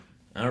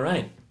All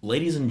right,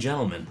 ladies and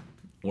gentlemen,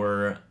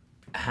 we're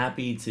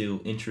happy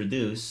to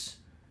introduce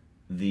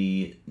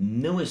the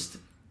newest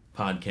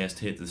podcast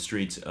to hit the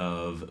streets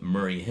of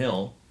Murray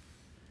Hill.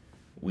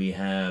 We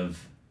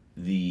have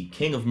the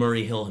king of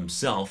Murray Hill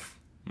himself,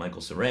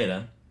 Michael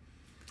Serrata,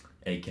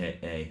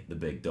 aka the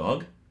Big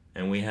Dog,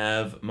 and we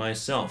have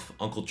myself,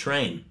 Uncle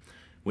Train.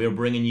 We are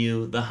bringing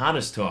you the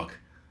hottest talk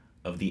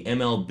of the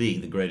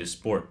MLB, the greatest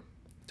sport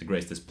to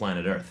grace this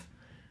planet Earth.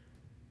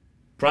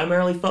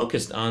 Primarily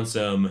focused on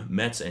some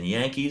Mets and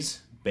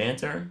Yankees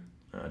banter,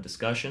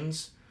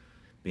 discussions.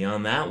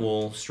 Beyond that,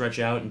 we'll stretch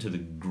out into the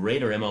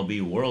greater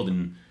MLB world,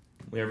 and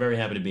we are very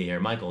happy to be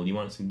here. Michael, do you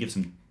want to give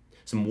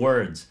some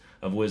words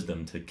of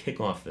wisdom to kick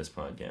off this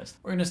podcast?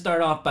 We're going to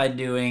start off by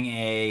doing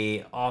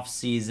a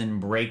off-season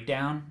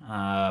breakdown.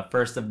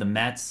 First of the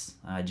Mets,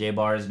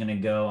 J-Bar is going to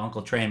go,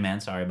 Uncle Train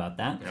Man, sorry about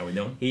that. How we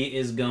doing? He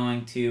is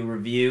going to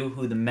review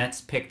who the Mets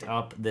picked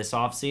up this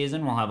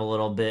off-season. We'll have a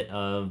little bit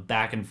of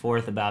back and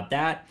forth about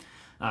that.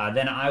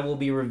 Then I will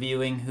be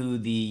reviewing who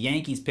the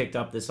Yankees picked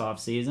up this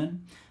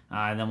off-season.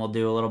 And then we'll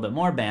do a little bit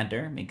more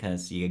banter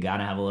because you got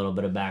to have a little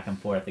bit of back and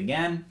forth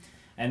again.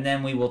 And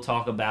then we will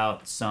talk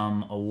about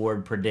some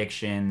award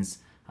predictions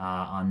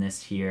on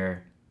this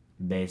here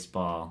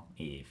baseball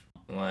eve.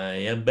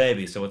 Yeah,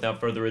 baby. So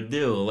without further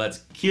ado,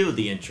 let's cue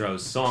the intro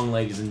song,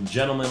 ladies and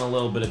gentlemen. A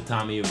little bit of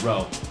Tommy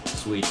Rowe,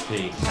 Sweet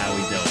Pea. How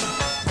we doing?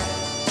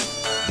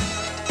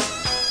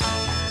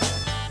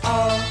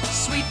 Oh,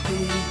 sweet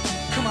pea,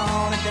 come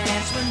on and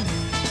dance with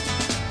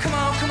me. Come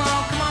on, come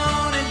on, come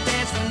on and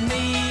dance with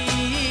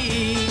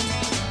me.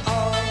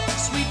 Oh,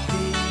 sweet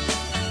pea,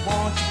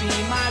 won't you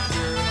be my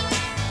girl?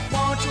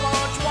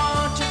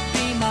 Won't you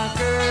be my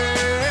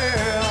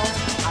girl?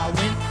 I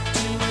went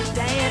to a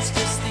dance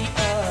just the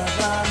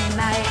other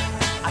night.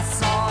 I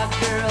saw a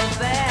girl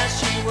there,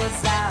 she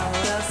was out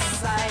of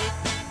sight.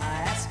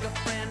 I asked a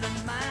friend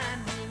of mine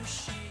who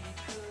she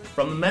could.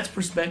 From the Mets'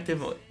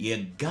 perspective,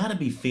 you gotta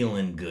be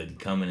feeling good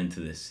coming into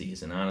this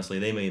season. Honestly,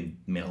 they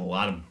made a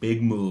lot of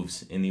big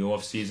moves in the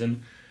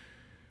offseason.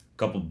 A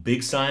couple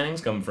big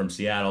signings coming from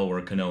Seattle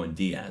were Cano and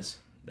Diaz.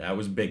 That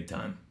was big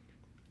time.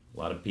 A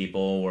lot of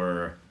people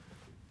were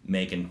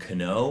making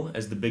Cano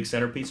as the big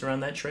centerpiece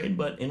around that trade,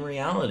 but in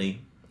reality,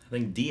 I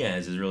think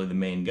Diaz is really the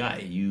main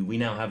guy. We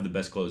now have the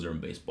best closer in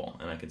baseball,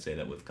 and I can say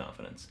that with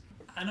confidence.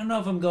 I don't know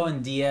if I'm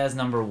going Diaz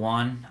number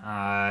one.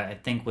 I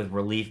think with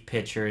relief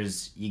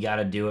pitchers, you got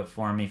to do it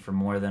for me for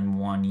more than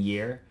 1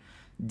 year.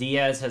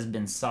 Diaz has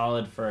been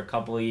solid for a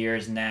couple of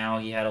years now.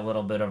 He had a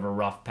little bit of a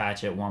rough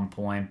patch at one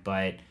point,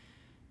 but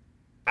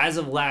as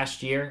of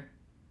last year,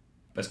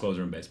 Best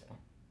closer in baseball.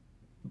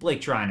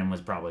 Blake Trinan was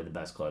probably the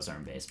best closer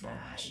in baseball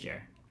last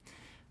year.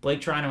 Blake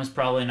Trinan was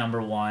probably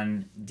number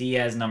one.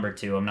 Diaz number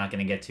two. I'm not going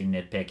to get too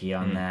nitpicky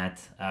on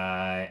that.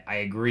 I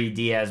agree.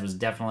 Diaz was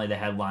definitely the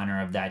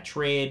headliner of that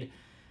trade.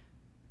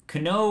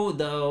 Cano,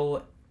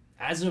 though,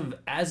 as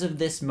of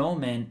this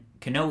moment,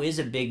 Cano is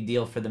a big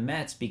deal for the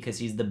Mets because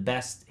he's the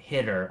best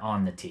hitter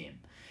on the team.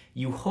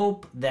 You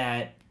hope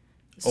that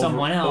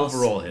someone else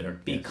overall hitter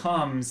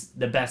becomes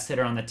the best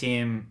hitter on the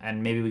team,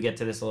 and maybe we get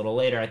to this a little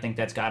later. I think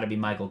that's got to be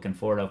Michael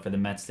Conforto for the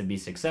Mets to be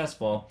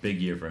successful. Big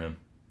year for him.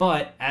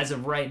 But as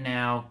of right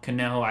now,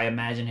 Cano, I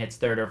imagine, hits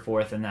third or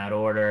fourth in that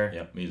order.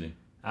 Yep, easy.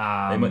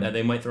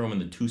 They might throw him in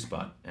the 2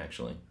 spot,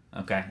 actually.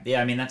 Okay. Yeah,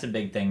 I mean, that's a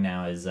big thing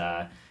now is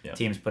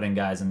teams putting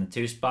guys in the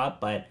 2 spot.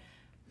 But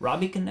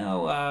Robbie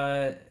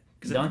Cano,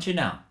 don't you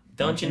know?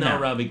 Don't you know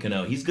Robbie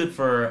Cano? He's good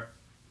for,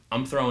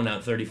 I'm throwing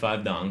out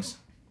 35 dongs.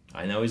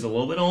 I know he's a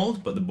little bit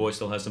old, but the boy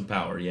still has some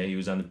power. Yeah, he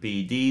was on the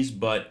PEDs,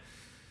 but,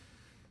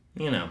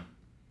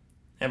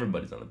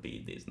 everybody's on the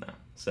PEDs now.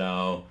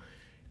 So,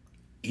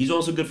 he's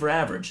also good for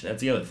average. That's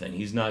the other thing.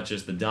 He's not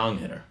just the dong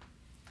hitter.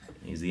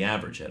 He's the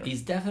average hitter.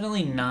 He's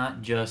definitely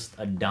not just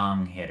a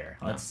dong hitter.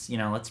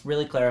 No. Let's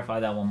really clarify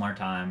that one more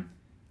time.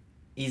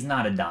 He's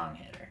not a dong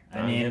hitter.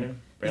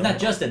 He's not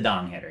just a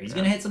dong hitter. He's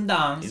going to hit some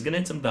dongs. He's going to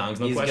hit some dongs,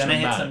 no He's question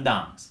going to hit about some it.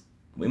 dongs.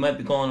 We might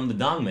be calling him the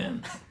dong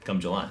man come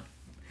July.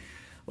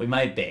 We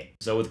might be.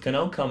 So with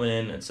Cano coming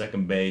in at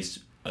second base,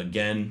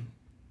 again,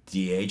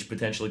 DH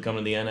potentially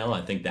coming to the NL,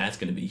 I think that's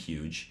going to be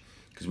huge.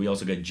 Because we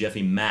also got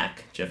Jeffy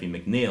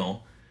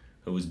McNeil,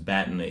 who was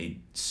batting a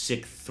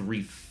sick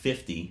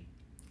 350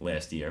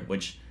 last year,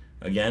 which,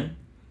 again,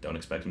 don't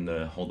expect him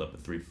to hold up a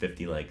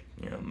 350 like,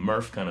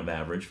 Murph kind of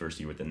average first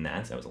year with the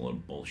Nats. That was a little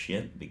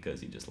bullshit because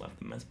he just left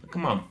the Mets. But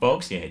come on,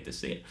 folks, you hate to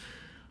see it.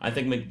 I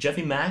think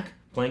Jeffy Mack,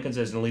 playing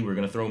consistently, we're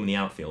going to throw him in the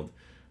outfield.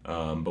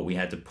 But we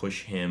had to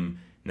push him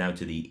now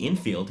to the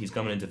infield. He's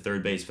coming into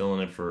third base,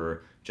 filling it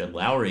for Jed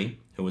Lowry,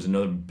 who was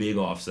another big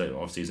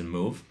off-season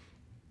move.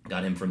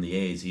 Got him from the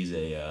A's. He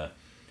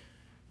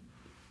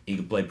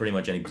could play pretty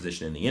much any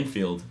position in the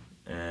infield,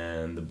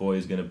 and the boy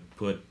is going to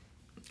put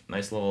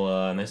nice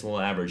little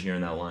average here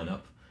in that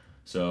lineup.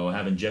 So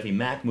having Jeffy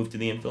Mack move to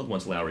the infield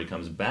once Lowry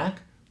comes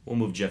back, we'll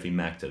move Jeffy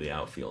Mack to the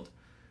outfield.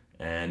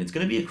 And it's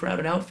going to be a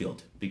crowded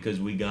outfield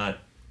because we got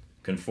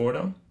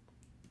Conforto,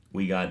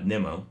 we got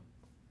Nimmo,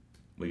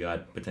 we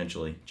got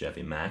potentially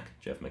Jeffy Mack,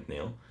 Jeff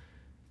McNeil.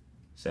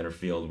 Center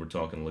field, we're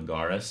talking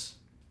Lagares,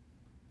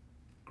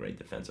 great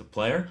defensive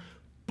player.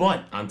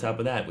 But on top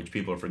of that, which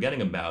people are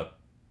forgetting about,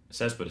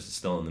 Cespedes is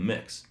still in the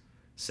mix.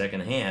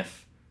 Second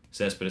half,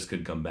 Cespedes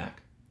could come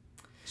back.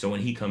 So when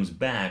he comes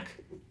back,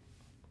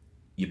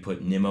 you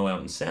put Nimmo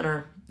out in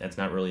center. That's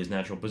not really his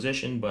natural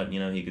position, but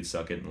he could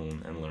suck it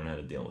and learn how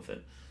to deal with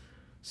it.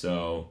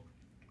 So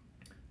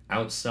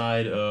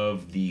outside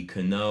of the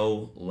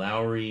Cano,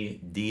 Lowry,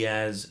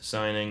 Diaz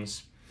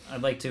signings,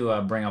 I'd like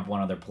to bring up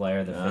one other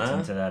player that fits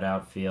into that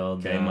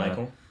outfield. Okay,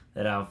 Michael.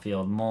 That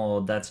outfield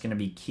mold. That's going to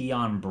be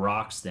Keon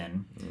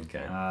Broxton.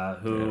 Okay.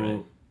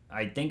 Who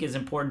I think is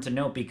important to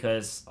note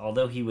because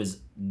although he was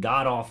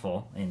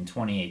god-awful in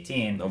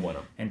 2018, No bueno.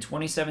 in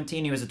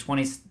 2017 he was a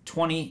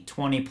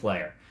 20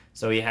 player.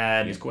 So he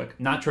had... He's quick.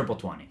 Not triple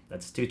 20.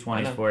 That's 2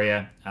 20s for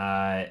you.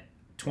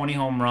 20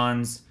 home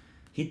runs.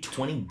 He had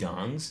 20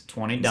 dongs?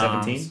 20 in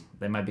dongs. 17?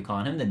 They might be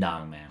calling him the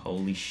Dong Man.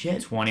 Holy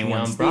shit. 21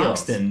 Keon steals.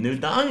 Broxton, new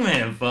dong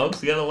man,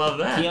 folks. You gotta love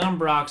that. Keon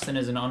Broxton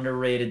is an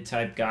underrated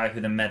type guy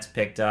who the Mets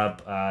picked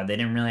up. They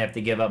didn't really have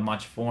to give up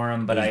much for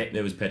him, but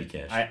it was petty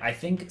cash. I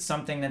think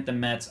something that the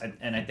Mets,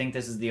 and I think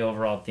this is the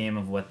overall theme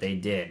of what they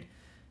did,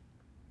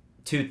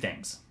 2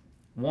 things.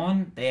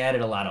 One, they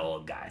added a lot of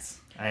old guys.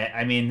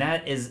 I mean,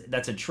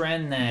 that's a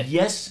trend that...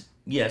 Yes.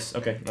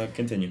 Okay.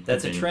 Continue.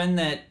 That's a trend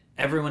that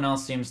everyone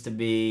else seems to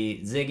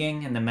be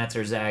zigging, and the Mets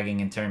are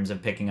zagging in terms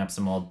of picking up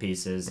some old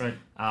pieces. Right.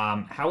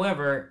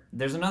 However,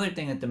 there's another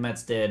thing that the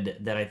Mets did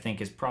that I think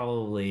is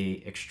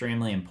probably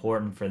extremely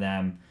important for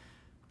them.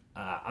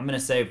 I'm going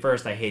to say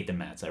first, I hate the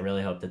Mets. I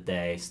really hope that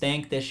they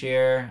stink this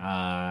year.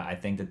 I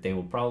think that they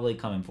will probably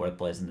come in 4th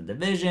place in the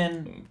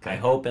division. Okay. I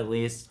hope at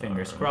least,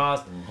 fingers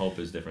crossed. Hope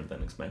is different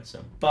than expect,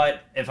 so.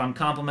 But if I'm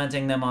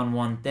complimenting them on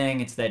one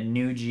thing, it's that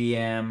new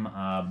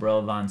GM,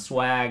 Bro Von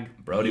Swag.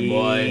 Brody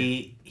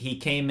boy. He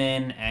came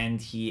in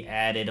and he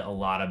added a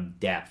lot of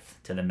depth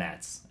to the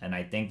Mets. And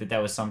I think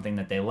that was something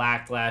that they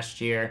lacked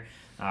last year.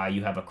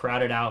 You have a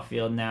crowded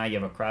outfield now. You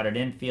have a crowded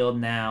infield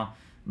now.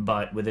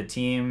 But with a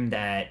team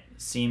that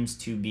seems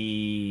to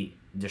be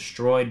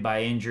destroyed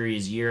by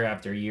injuries year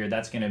after year,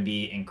 that's going to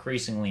be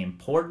increasingly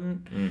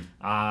important.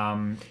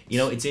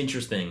 It's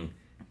interesting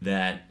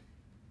that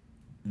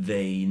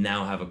they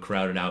now have a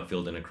crowded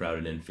outfield and a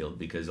crowded infield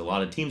because a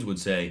lot of teams would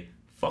say,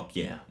 fuck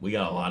yeah, we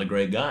got a lot of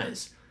great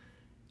guys.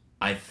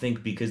 I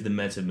think because the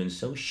Mets have been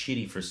so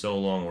shitty for so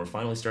long, we're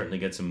finally starting to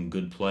get some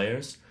good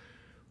players.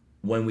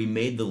 When we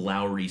made the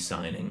Lowry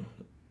signing,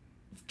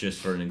 just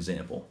for an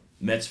example,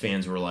 Mets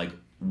fans were like,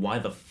 why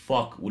the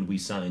fuck would we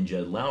sign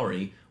Jed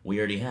Lowry? We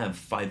already have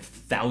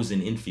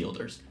 5,000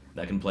 infielders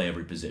that can play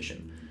every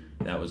position.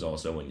 That was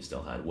also when you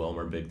still had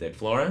Wilmer Big Dick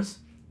Flores.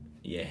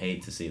 You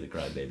hate to see the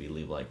crybaby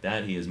leave like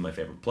that. He is my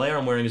favorite player.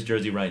 I'm wearing his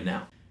jersey right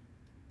now.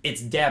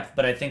 It's depth,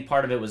 but I think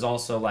part of it was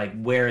also like,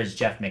 where is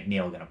Jeff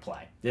McNeil going to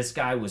play? This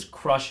guy was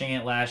crushing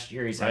it last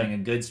year. He's having a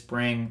good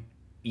spring.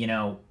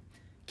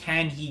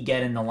 Can he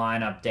get in the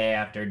lineup day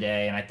after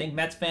day? And I think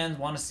Mets fans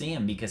want to see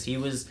him because he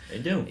was... They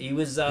do. He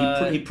was...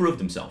 he proved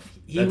himself.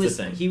 That's the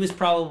thing. He was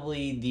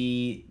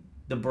probably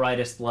the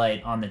brightest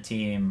light on the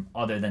team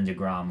other than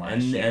DeGrom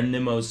last year. And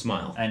Nimmo's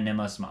smile.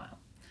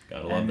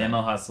 Gotta love and that.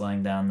 Nimmo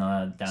hustling down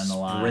the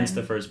line. Sprints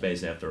to first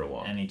base after a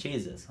walk. And he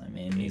cheeses. I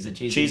mean, he's a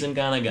cheese. Cheesing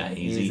kind of guy.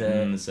 He's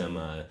eating some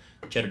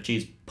cheddar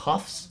cheese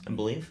puffs, I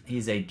believe.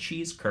 He's a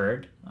cheese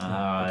curd.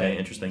 Okay,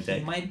 interesting take.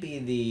 He might be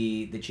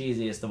the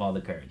cheesiest of all the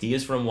curds. He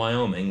is from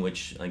Wyoming,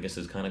 which I guess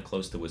is kind of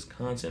close to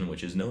Wisconsin,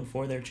 which is known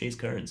for their cheese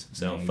curds.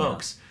 So,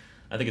 folks,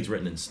 I think it's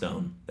written in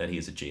stone that he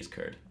is a cheese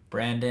curd.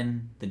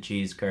 Brandon, the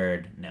cheese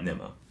curd,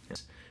 Nimmo.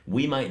 Yes.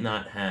 We might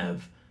not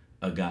have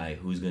a guy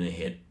who's going to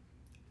hit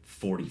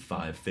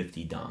 45,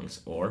 50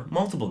 dongs, or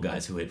multiple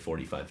guys who hit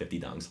 45, 50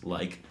 dongs,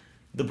 like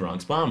the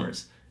Bronx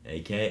Bombers,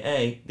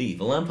 a.k.a. the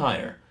Evil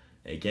Empire,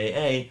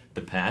 a.k.a.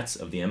 the Pats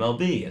of the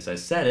MLB. As I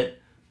said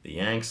it, the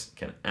Yanks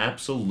can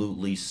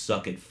absolutely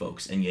suck it,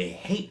 folks, and you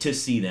hate to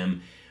see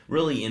them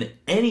really in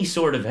any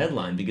sort of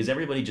headline because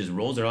everybody just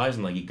rolls their eyes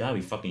and like, you gotta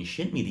be fucking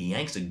shitting me, the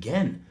Yanks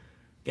again.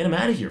 Get them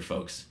out of here,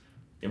 folks.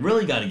 You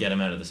really gotta get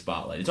them out of the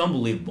spotlight. It's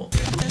unbelievable.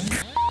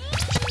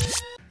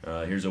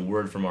 Here's a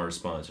word from our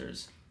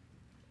sponsors.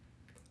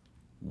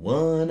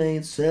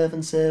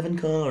 1877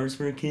 Cars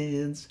for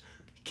Kids.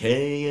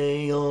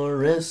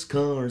 KARS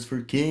Cars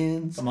for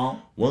Kids. Come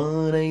on.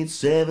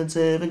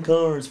 1877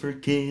 Cars for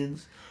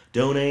Kids.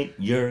 Donate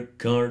your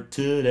car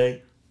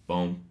today.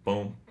 Boom,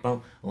 boom,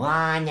 boom.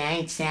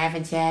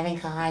 1877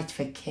 Cars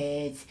for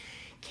Kids.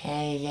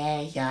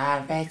 KARS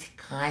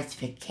Cars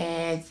for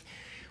Kids.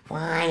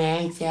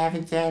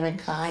 1877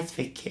 Cars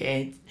for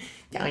Kids.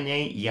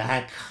 Donate your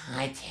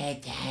car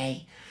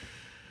today.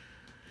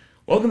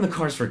 Welcome to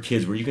Cars for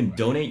Kids, where you can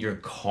donate your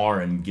car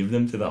and give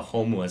them to the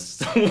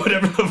homeless.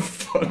 Whatever the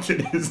fuck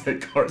it is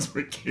that Cars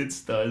for Kids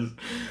does.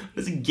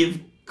 Does it give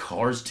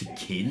cars to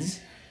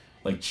kids?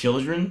 Like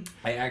children?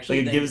 I actually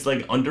like it think... gives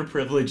like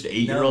underprivileged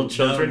 8-year-old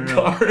children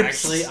cars?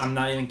 Actually, I'm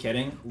not even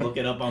kidding. Look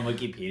it up on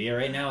Wikipedia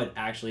right now. It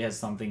actually has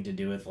something to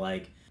do with go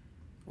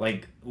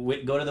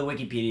to the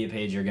Wikipedia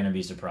page. You're gonna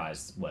be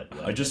surprised. What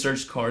I just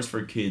searched Cars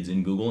for Kids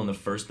in Google, and the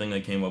first thing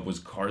that came up was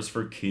Cars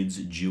for Kids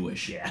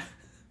Jewish. Yeah.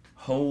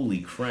 Holy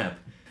crap.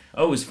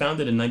 Oh, it was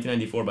founded in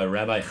 1994 by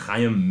Rabbi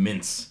Chaim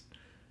Mintz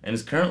and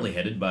is currently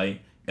headed by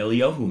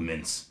Eliyahu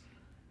Mintz,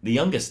 the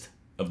youngest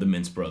of the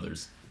Mintz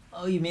brothers.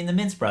 Oh, you mean the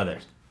Mintz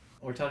brothers?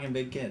 We're talking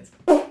big kids.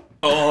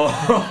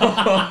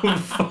 Oh,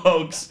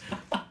 folks.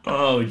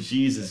 Oh,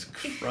 Jesus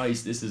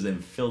Christ. This is a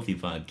filthy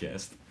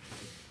podcast.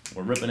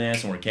 We're ripping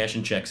ass and we're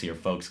cashing checks here,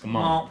 folks. Come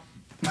on.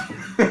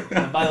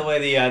 And by the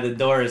way, the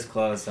door is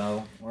closed,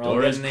 so we're all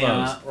Door is getting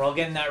closed. we're all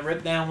getting that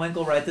rip down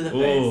Winkle right to the face.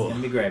 Ooh. It's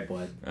gonna be great,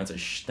 boy. That's a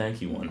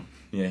stanky one.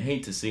 Yeah, I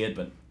hate to see it,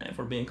 but if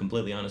we're being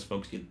completely honest,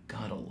 folks, you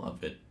gotta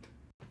love it.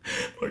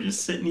 We're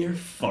just sitting here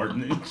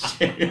farting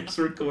in chairs,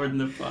 recording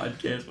the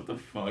podcast. What the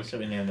fuck? Should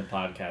we name the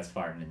podcast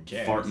 "Farting in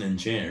Chairs"? Farting in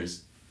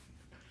chairs.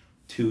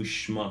 Two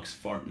schmucks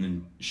farting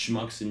in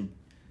schmucks and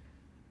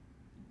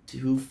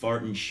two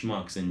farting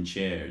schmucks in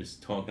chairs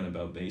talking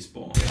about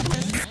baseball.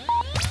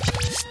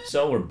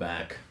 So we're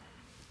back.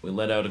 We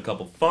let out a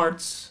couple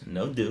farts,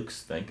 no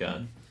dukes, thank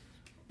God.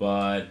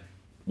 But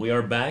we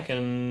are back,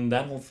 and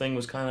that whole thing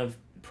was kind of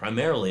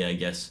primarily, I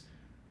guess,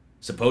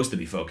 supposed to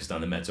be focused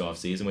on the Mets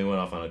offseason. We went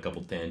off on a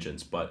couple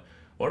tangents, but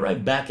we're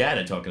right back at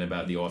it talking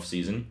about the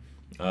offseason.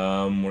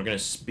 We're going to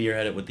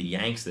spearhead it with the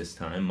Yanks this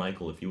time.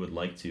 Michael, if you would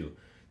like to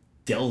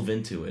delve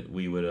into it,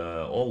 we would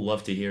all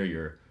love to hear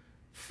your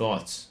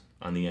thoughts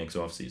on the Yanks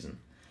offseason.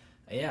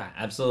 Yeah,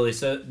 absolutely.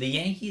 So the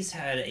Yankees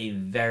had a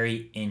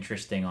very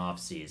interesting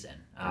offseason.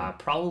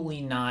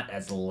 Probably not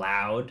as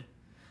loud,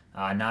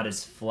 not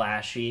as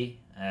flashy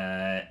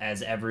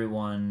as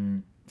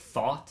everyone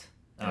thought.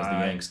 As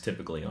the Yanks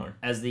typically are.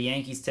 As the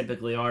Yankees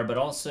typically are, but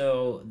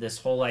also this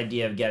whole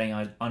idea of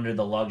getting under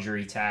the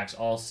luxury tax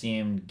all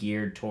seemed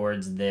geared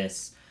towards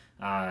this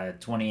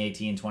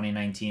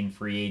 2018-2019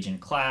 free agent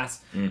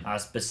class,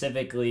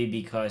 specifically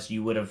because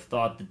you would have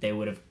thought that they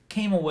would have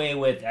came away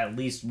with at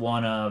least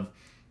one of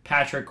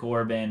Patrick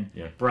Corbin,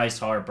 Bryce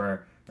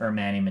Harper, or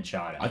Manny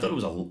Machado. I thought it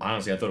was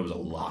honestly a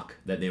lock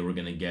that they were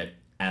going to get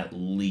at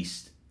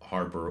least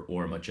Harper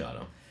or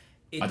Machado.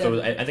 I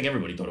think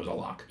everybody thought it was a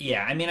lock.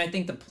 Yeah, I mean, I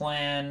think the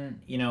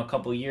plan, a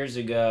couple years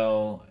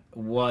ago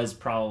was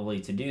probably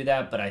to do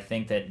that, but I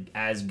think that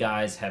as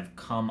guys have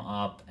come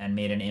up and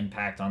made an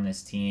impact on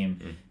this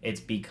team, it's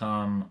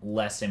become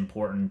less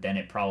important than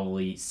it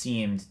probably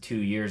seemed 2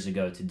 years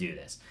ago to do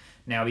this.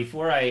 Now,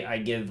 before I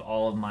give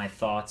all of my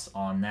thoughts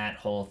on that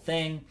whole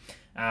thing,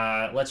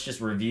 let's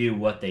just review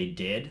what they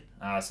did.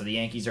 So the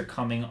Yankees are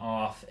coming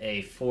off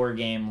a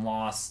 4-game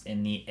loss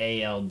in the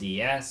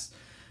ALDS.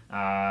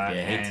 I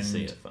hate to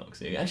see it,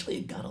 folks. Actually,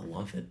 you gotta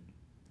love it.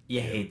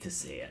 You hate to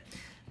see it.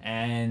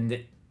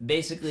 And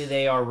basically,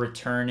 they are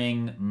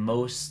returning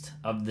most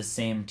of the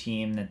same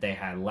team that they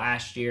had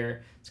last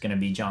year. It's going to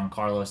be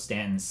Giancarlo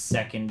Stanton's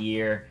second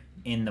year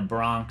in the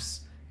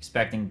Bronx,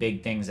 expecting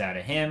big things out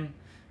of him.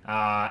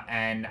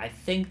 And I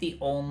think the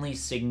only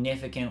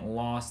significant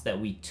loss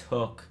that we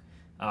took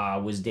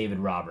was David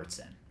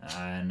Robertson.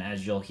 And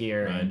as you'll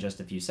hear in just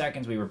a few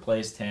seconds, we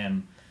replaced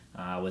him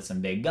with some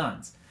big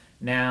guns.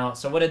 Now,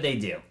 so what did they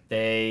do?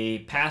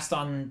 They passed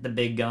on the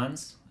big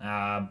guns,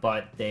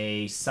 but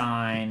they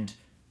signed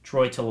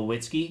Troy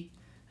Tulowitzki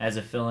as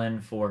a fill-in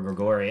for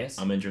Gregorius.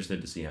 I'm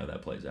interested to see how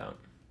that plays out.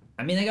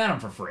 I mean, they got him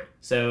for free,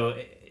 so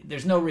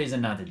there's no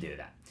reason not to do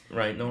that.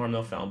 Right, no harm,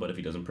 no foul, but if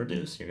he doesn't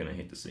produce, you're going to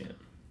hate to see it.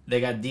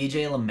 They got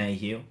DJ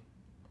LeMahieu,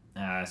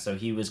 so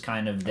he was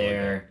kind of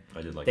there.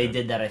 I did like they that.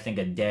 did that, I think,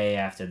 a day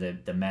after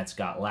the Mets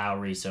got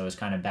Lowry, so it was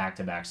kind of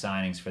back-to-back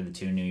signings for the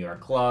two New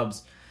York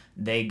clubs.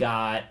 They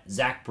got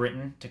Zach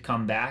Britton to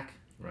come back.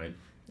 Right,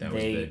 that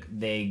was big.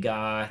 They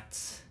got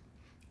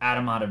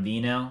Adam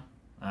Ottavino.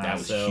 That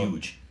was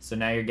huge. So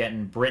now you're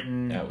getting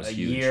Britton That was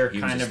huge. year He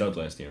kind was a of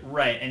stud last year.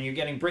 Right, and you're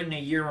getting Britton a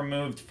year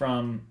removed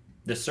from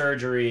the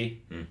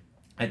surgery.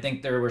 I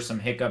think there were some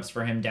hiccups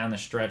for him down the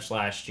stretch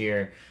last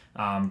year,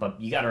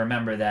 but you got to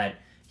remember that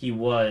he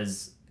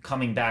was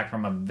coming back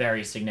from a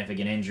very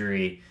significant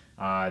injury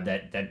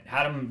that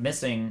had him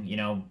missing,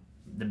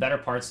 the better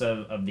parts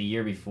of the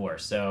year before.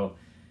 So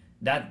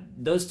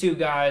those two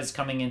guys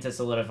coming in to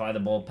solidify the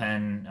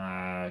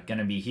bullpen going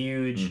to be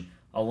huge,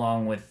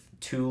 along with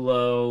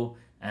Tulo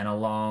and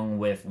along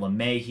with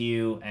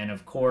LeMahieu, and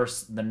of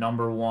course the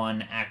number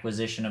one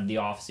acquisition of the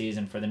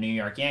offseason for the New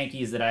York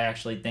Yankees that I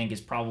actually think is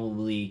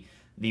probably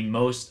the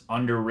most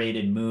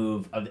underrated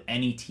move of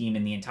any team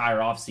in the entire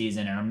offseason.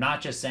 And I'm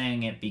not just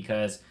saying it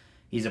because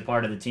he's a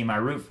part of the team I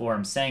root for.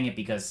 I'm saying it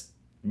because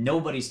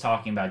nobody's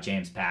talking about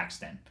James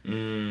Paxton.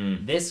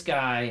 This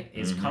guy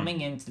is coming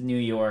into New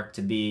York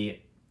to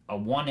be a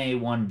 1A,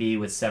 1B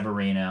with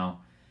Severino.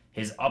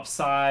 His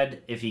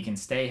upside, if he can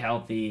stay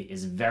healthy,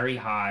 is very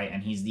high,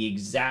 and he's the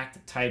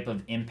exact type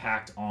of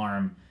impact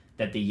arm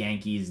that the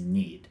Yankees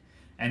need.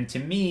 And to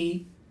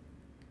me,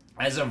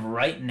 as of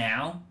right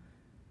now,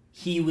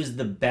 he was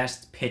the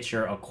best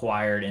pitcher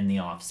acquired in the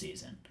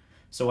offseason.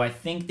 So I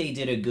think they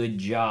did a good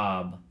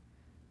job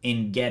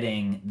in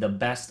getting the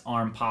best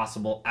arm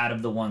possible out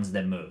of the ones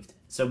that moved.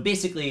 So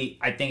basically,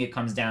 I think it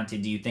comes down to,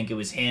 do you think it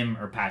was him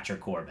or Patrick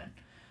Corbin?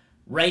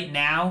 Right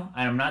now,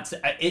 and I'm not.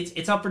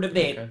 It's up for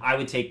debate. Okay. I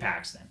would take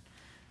Paxton.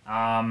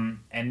 And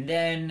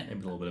then Maybe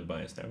a little bit of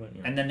bias there, but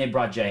yeah. and then they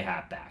brought J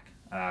Happ back.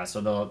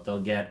 So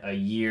they'll get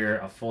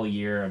a full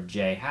year of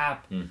J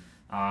Happ.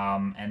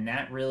 And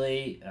that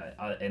really,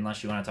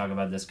 unless you want to talk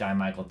about this guy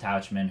Michael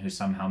Tauchman, who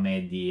somehow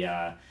made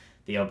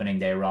the opening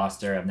day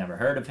roster, I've never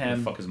heard of Who him.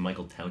 the fuck is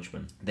Michael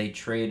Tauchman? They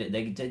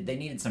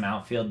needed some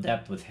outfield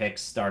depth with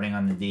Hicks starting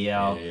on the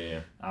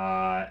DL.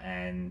 Yeah.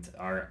 And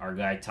our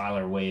guy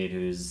Tyler Wade,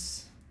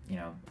 who's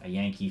a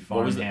Yankee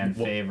What was farmhand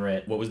what-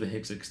 favorite. What was the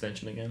Hicks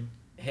extension again?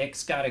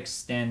 Hicks got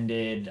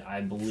extended.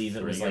 I believe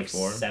it was 3 or like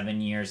 4? 7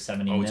 years,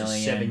 70 Oh, million.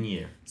 it's a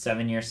 7-year.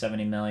 7 years,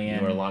 70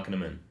 million. You are locking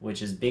him in.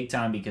 Which is big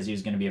time because he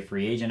was going to be a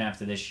free agent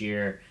after this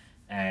year,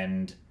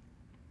 and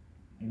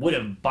would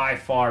have by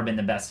far been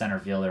the best center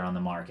fielder on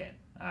the market.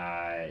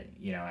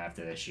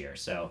 After this year,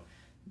 so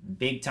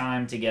big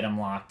time to get him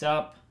locked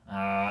up.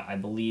 I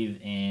believe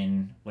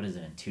in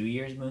 2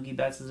 years Mookie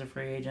Betts is a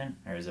free agent,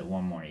 or is it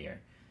one more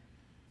year?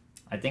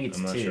 I think it's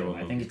I'm not 2. sure what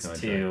I think Mookie's it's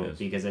contract 2 is.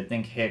 because I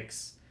think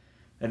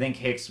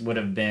Hicks would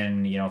have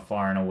been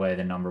far and away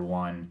the number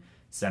one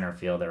center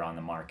fielder on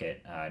the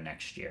market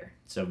next year.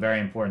 So very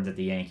important that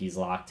the Yankees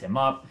locked him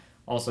up.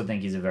 Also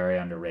think he's a very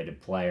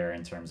underrated player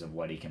in terms of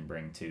what he can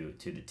bring to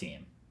the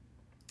team.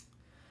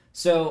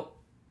 So,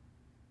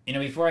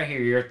 before I hear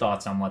your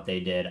thoughts on what they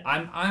did,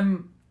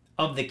 I'm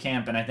of the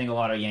camp, and I think a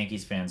lot of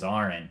Yankees fans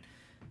aren't,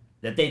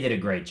 that they did a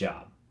great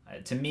job.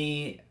 To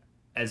me,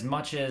 as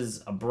much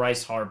as a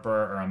Bryce Harper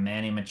or a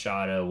Manny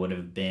Machado would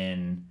have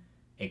been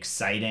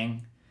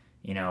exciting,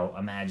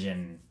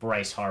 imagine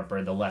Bryce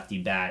Harper, the lefty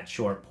bat,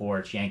 short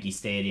porch, Yankee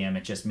Stadium.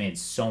 It just made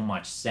so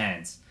much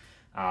sense.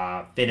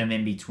 Fit him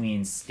in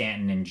between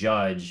Stanton and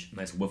Judge.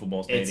 Nice wiffle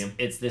ball stadium.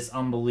 It's this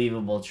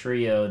unbelievable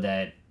trio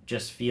that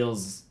just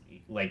feels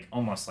like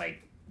almost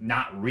like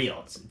not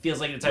real. It feels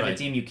like the type Right. of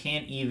team you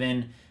can't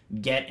even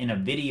get in a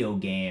video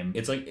game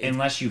It's like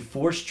unless you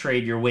force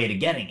trade your way to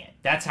getting it.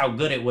 That's how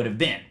good it would have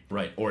been.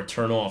 right, or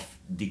turn off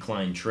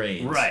declined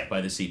trades Right. by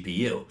the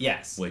CPU.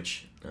 Yes.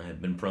 Which I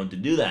have been prone to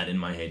do that in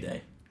my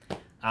heyday.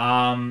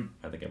 Um,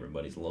 I think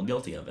everybody's a little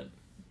guilty of it.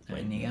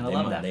 And you gotta they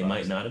love might, that, They folks.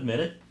 might not admit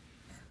it,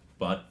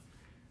 but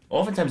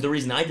oftentimes the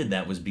reason I did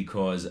that was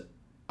because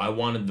I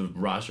wanted the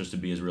rosters to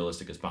be as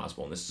realistic as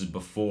possible. And this is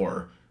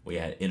before we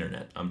had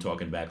internet. I'm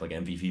talking back like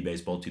MVP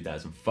Baseball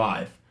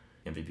 2005,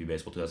 MVP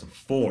Baseball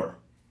 2004,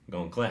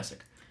 going classic.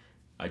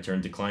 I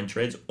turned declined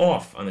trades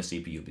off on the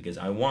CPU because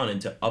I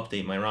wanted to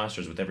update my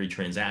rosters with every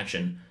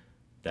transaction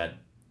that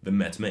the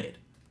Mets made.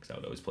 Because I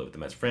would always play with the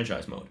Mets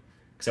franchise mode.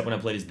 Except when I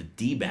played as the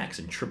D-backs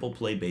in Triple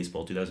Play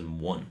Baseball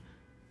 2001.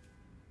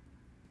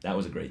 That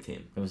was a great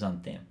team. it was on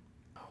theme.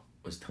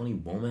 Was Tony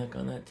Womack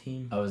on that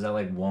team? Oh, was that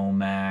like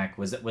Womack?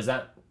 Was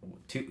that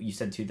you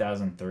said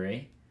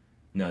 2003?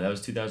 No, that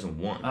was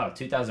 2001. Oh,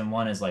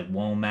 2001 is like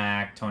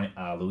Womack,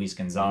 Luis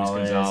Gonzalez.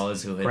 Luis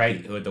Gonzalez, who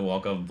Craig- hit the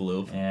walk-off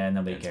bloop. And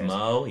nobody It's cares.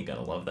 Mo. You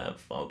gotta love that,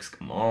 folks.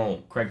 Come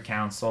on. Craig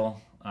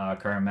Counsell,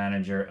 current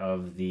manager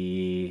of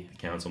the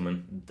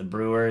Councilman.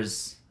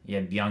 Brewers. You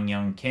had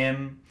Byung-Young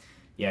Kim.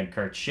 You had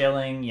Kurt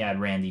Schilling. You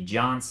had Randy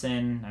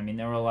Johnson. I mean,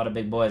 there were a lot of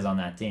big boys on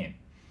that team.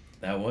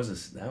 That was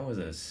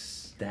a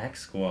stack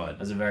squad. It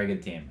was a very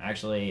good team.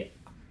 Actually,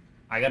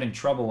 I got in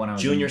trouble when I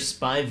was Junior in...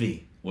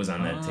 Spivey was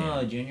on that Oh,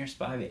 team. Junior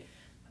Spivey.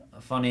 A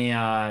funny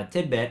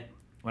tidbit,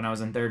 when I was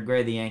in third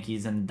grade, the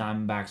Yankees and the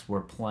Diamondbacks were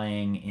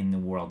playing in the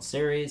World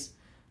Series.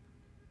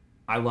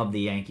 I love the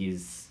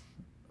Yankees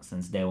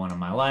since day one of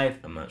my life.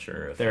 I'm not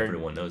sure if Third-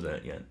 everyone knows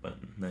that yet, but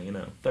now you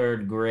know.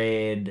 Third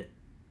grade,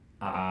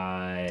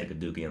 Take a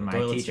dookie on the my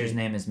toilet teacher's seat.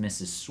 name is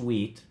Mrs.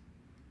 Sweet.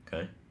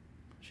 Okay.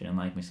 She didn't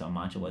like me so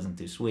much, it wasn't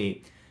too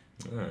sweet.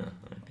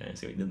 Okay, I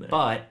see what you did there.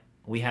 But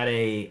we had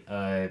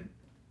a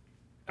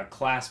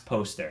class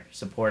poster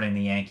supporting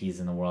the Yankees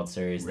in the World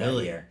Series that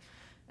Really? year.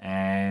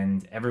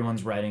 And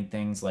everyone's writing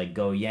things like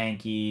 "Go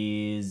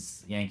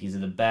Yankees," "Yankees are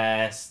the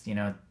best."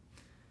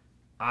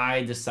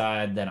 I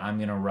decide that I'm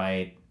gonna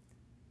write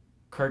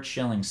 "Kurt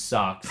Schilling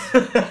sucks,"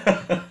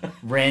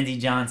 "Randy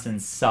Johnson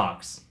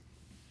sucks."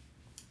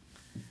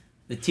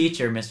 The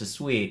teacher, Mrs.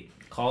 Sweet,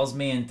 calls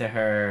me into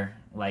her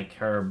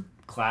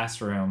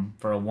classroom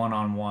for a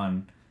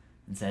one-on-one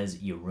and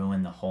says, "You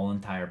ruined the whole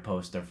entire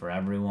poster for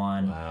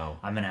everyone. Wow.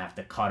 I'm gonna have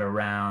to cut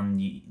around.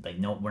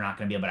 No, we're not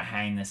gonna be able to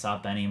hang this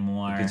up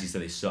anymore." Because you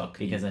said they suck.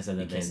 Because I said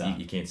that you they can't, suck.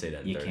 You can't say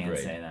that in You third can't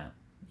grade. say that.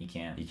 You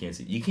can't.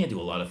 You can't do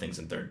a lot of things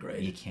in third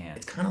grade. You can't.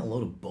 It's kind of a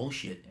load of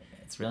bullshit.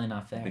 It's really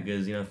not fair.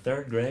 Because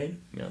third grade,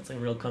 it's like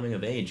a real coming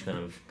of age kind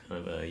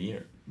of a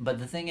year. But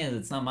the thing is,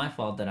 it's not my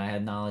fault that I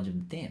had knowledge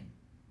of the team,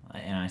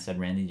 and I said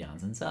Randy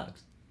Johnson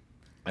sucks.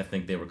 I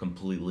think they were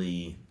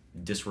completely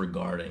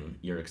disregarding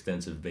your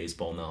extensive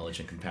baseball knowledge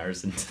in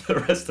comparison to the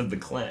rest of the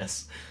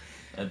class.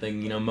 I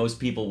think most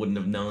people wouldn't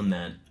have known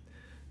that.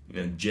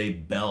 Jay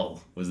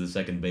Bell was the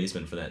second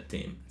baseman for that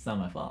team. It's not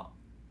my fault.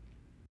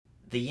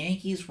 The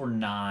Yankees were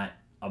not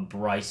a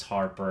Bryce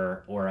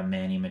Harper or a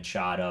Manny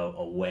Machado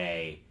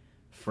away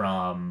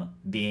from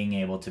being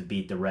able to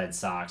beat the Red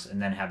Sox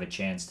and then have a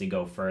chance to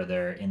go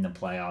further in the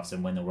playoffs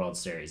and win the World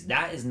Series.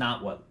 That is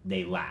not what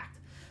they lacked.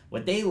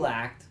 What they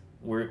lacked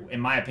in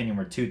my opinion,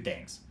 were two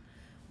things.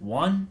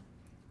 One,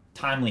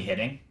 timely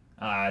hitting.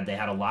 They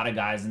had a lot of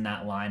guys in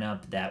that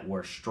lineup that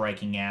were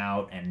striking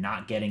out and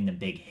not getting the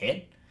big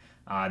hit.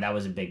 That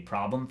was a big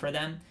problem for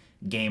them.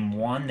 Game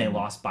 1, they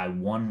lost by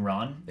 1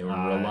 run. They were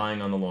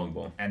relying on the long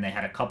ball. And they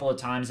had a couple of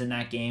times in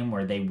that game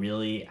where they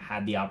really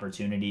had the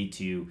opportunity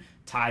to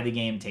tie the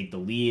game, take the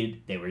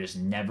lead. They were just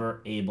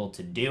never able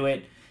to do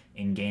it.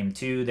 In Game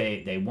 2,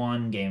 they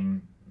won.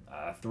 Game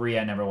 3,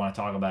 I never want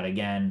to talk about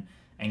again.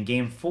 And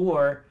Game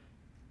 4,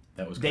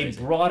 That was they crazy.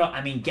 brought up,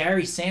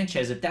 Gary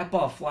Sanchez, if that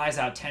ball flies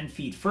out 10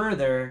 feet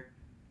further,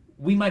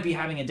 we might be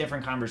having a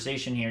different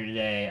conversation here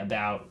today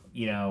about,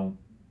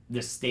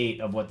 the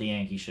state of what the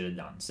Yankees should have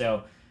done.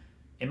 So,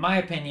 in my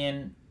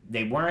opinion,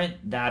 they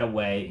weren't that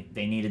away.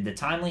 They needed the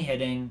timely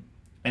hitting,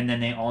 and then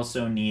they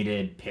also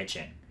needed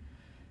pitching.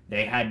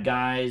 They had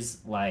guys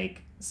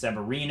like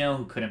Severino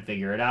who couldn't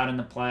figure it out in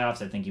the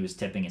playoffs. I think he was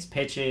tipping his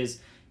pitches.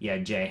 You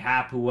had Jay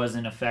Happ who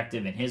wasn't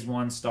effective in his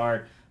one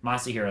start.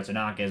 Masahiro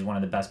Tanaka is one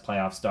of the best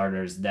playoff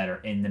starters that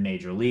are in the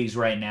major leagues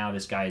right now.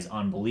 This guy is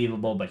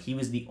unbelievable, but he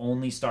was the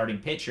only starting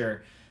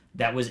pitcher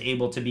that was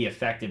able to be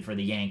effective for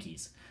the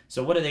Yankees.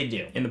 So what do they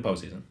do? In the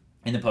postseason.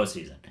 In the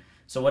postseason.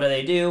 So what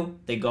do?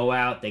 They go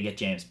out, they get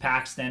James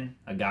Paxton,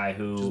 a guy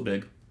who... Which is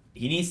big.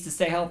 He needs to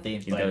stay healthy.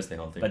 He's got to stay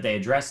healthy. But they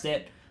addressed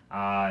it.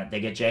 They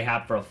get J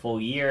Happ for a full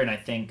year, and I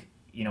think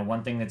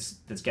one thing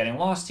that's getting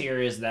lost here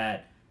is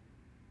that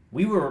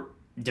we were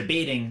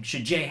debating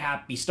should J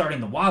Happ be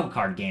starting the wild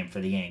card game for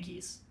the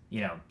Yankees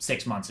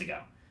 6 months ago.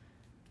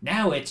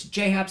 Now it's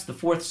J Happ's the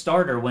 4th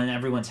starter when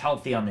everyone's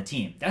healthy on the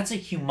team. That's a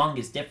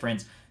humongous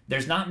difference.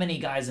 There's not many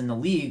guys in the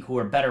league who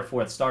are better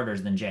 4th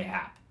starters than J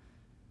Happ.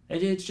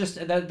 It's just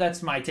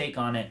that's my take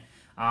on it.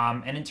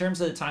 And in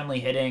terms of the timely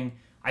hitting,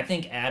 I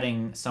think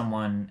adding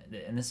someone,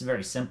 and this is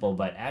very simple,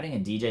 but adding a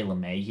DJ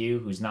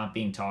LeMahieu, who's not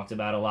being talked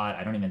about a lot,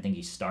 I don't even think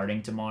he's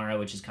starting tomorrow,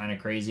 which is kind of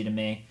crazy to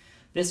me.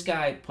 This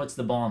guy puts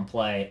the ball in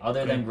play.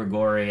 Other than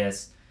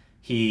Gregorius,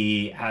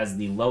 he has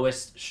the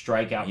lowest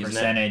strikeout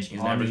percentage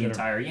on the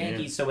entire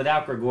Yankees. Yeah. So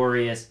without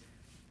Gregorius,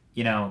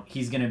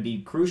 he's going to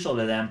be crucial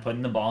to them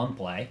putting the ball in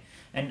play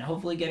and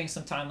hopefully getting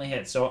some timely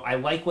hits. So I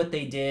like what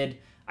they did.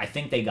 I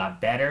think they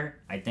got better.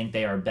 I think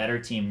they are a better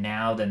team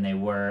now than they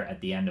were at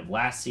the end of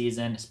last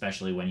season,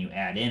 especially when you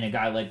add in a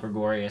guy like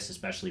Gregorius,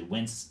 especially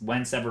when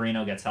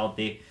Severino gets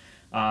healthy.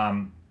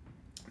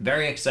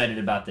 Very excited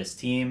about this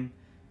team.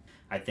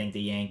 I think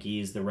the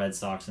Yankees, the Red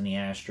Sox, and the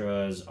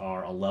Astros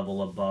are a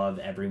level above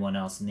everyone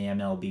else in the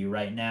MLB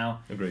right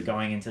now. Agreed.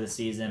 Going into the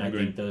season.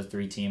 Agreed. I think those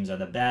 3 teams are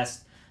the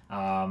best.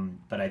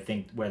 But I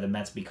think where the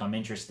Mets become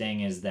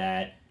interesting is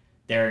that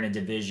they're in a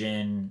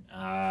division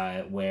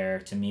where,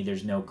 to me,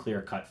 there's no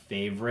clear-cut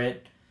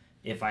favorite.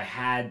 If I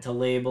had to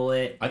label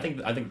it, I think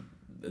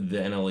the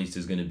NL East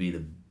is going to be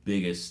the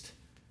biggest,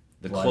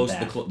 the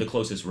Bloodbath.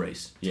 closest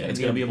race. Yeah, it's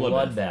going going to be a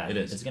bloodbath. bloodbath. It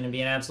is. It's going to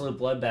be an absolute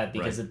bloodbath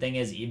because Right. the thing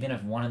is, even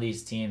if one of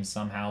these teams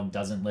somehow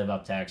doesn't live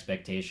up to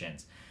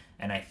expectations,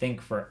 and I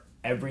think for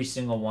every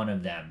single one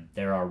of them,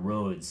 there are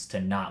roads to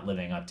not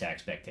living up to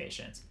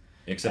expectations.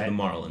 Except the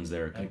Marlins,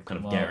 they're kind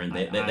of well,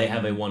 guaranteed. They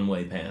have a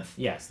one-way path.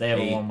 Yes, they have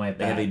a one-way path.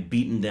 They have a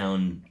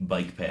beaten-down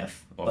bike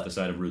path off the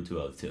side of Route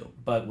 202.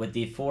 But with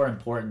the 4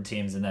 important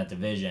teams in that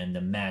division, the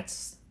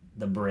Mets,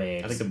 the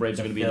Braves, I think the Braves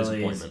are going to be a Phillies,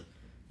 disappointment.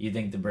 You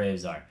think the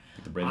Braves are?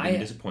 The Braves are going to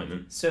be a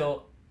disappointment.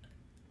 So,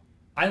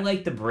 I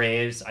like the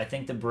Braves. I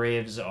think the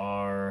Braves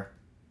they're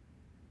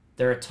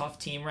a tough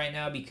team right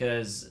now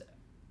because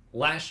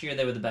last year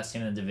they were the best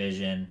team in the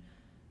division.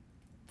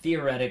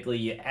 Theoretically,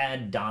 you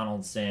add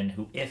Donaldson,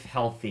 who, if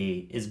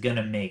healthy, is going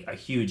to make a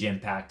huge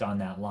impact on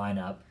that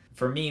lineup.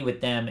 For me,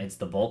 with them, it's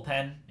the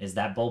bullpen. Is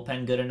that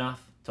bullpen good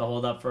enough to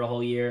hold up for a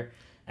whole year?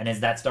 And is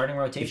that starting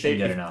rotation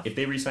good enough? If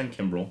they re-sign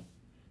Kimbrel,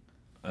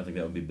 I think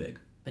that would be big.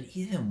 But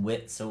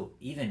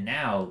even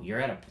now, you're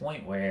at a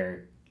point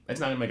where It's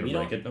not going to make it or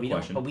break it, no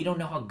question. But we don't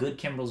know how good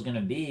Kimbrel's going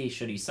to be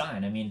should he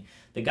sign. I mean,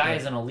 the guy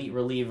is an elite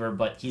reliever,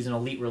 but he's an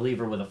elite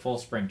reliever with a full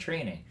spring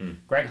training.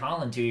 Greg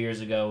Holland 2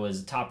 years ago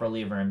was a top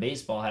reliever in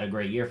baseball, had a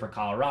great year for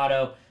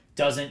Colorado,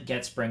 doesn't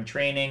get spring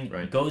training,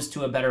 Right. goes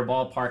to a better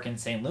ballpark in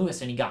St. Louis,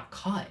 and he got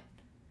cut.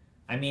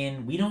 I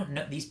mean, we don't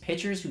know. These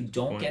pitchers who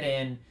don't get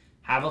in,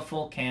 have a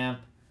full camp,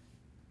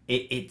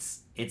 it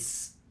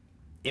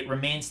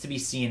remains to be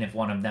seen if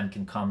one of them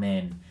can come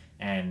in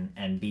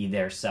and be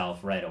their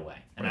self right away.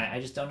 And Right.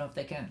 I just don't know if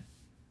they can.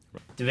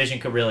 Division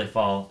could really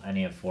fall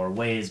any of 4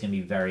 ways. It's going to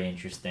be very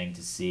interesting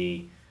to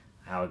see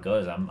how it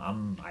goes.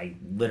 I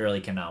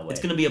literally cannot wait.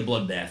 It's going to be a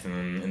bloodbath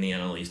in the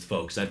NL East,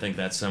 folks. I think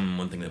that's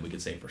one thing that we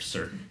could say for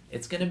certain.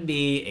 It's going to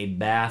be a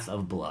bath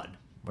of blood.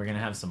 We're going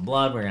to have some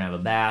blood. We're going to have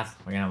a bath.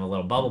 We're going to have a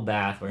little bubble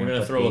bath. We're going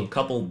to throw a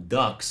couple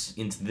ducks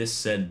into this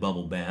said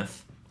bubble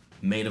bath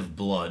made of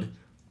blood.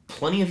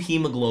 Plenty of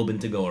hemoglobin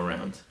to go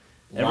around.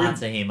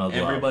 Lots of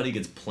hemoglobin. Everybody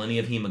gets plenty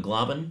of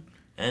hemoglobin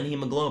and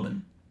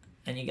hemoglobin.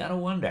 And you got to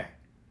wonder,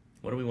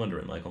 What are we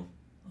wondering, Michael?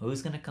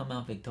 who's going to come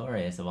out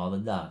victorious of all the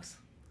ducks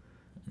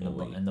in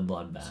the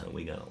bloodbath? So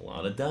we got a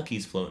lot of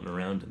duckies floating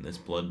around in this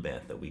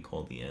bloodbath that we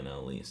call the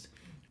NL East.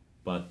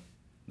 But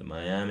the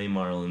Miami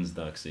Marlins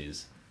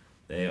Ducksies,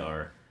 they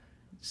are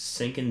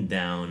sinking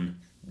down,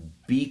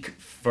 beak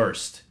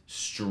first,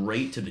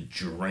 straight to the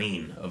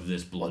drain of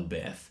this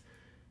bloodbath.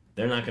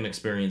 They're not going to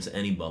experience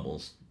any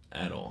bubbles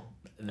at all.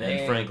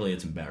 And frankly,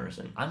 it's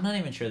embarrassing. I'm not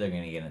even sure they're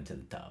going to get into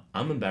the tub.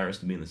 I'm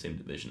embarrassed to be in the same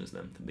division as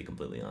them, to be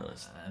completely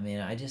honest. I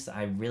mean,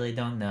 I really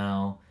don't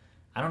know.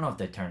 I don't know if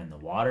they're turning the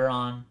water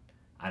on.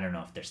 I don't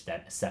know if they're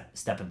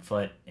stepping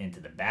foot into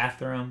the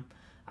bathroom.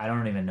 I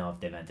don't even know if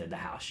they've entered the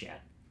house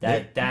yet.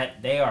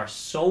 They are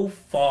so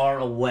far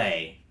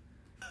away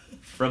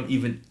from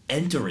even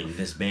entering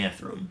this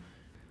bathroom.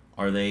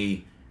 Are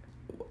they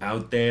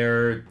out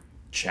there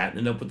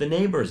chatting it up with the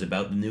neighbors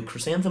about the new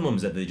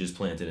chrysanthemums that they just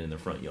planted in their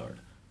front yard?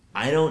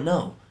 I don't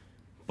know.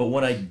 But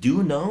what I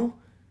do know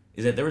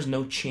is that there is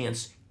no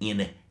chance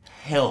in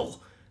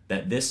hell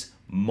that this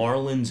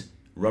Marlins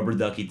rubber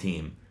ducky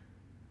team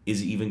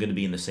is even going to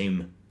be in the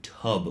same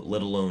tub,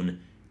 let alone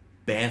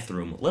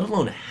bathroom, let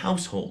alone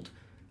household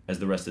as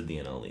the rest of the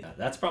NL East.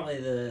 That's probably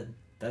the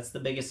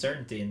biggest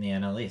certainty in the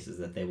NL East is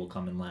that they will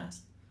come in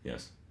last.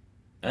 Yes.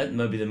 That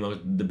might be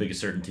the biggest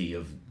certainty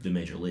of the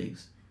major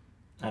leagues.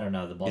 I don't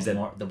know.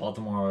 The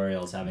Baltimore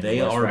Orioles having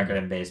the worst record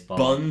in baseball.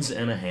 Buns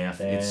and a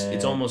half.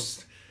 It's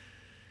almost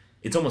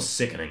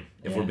sickening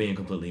if we're being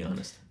completely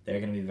honest. They're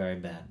going to be very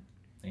bad.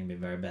 They're going to be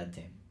a very bad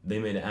team. They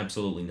made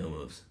absolutely no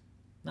moves.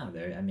 No,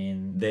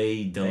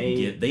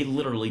 they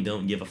literally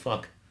don't give a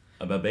fuck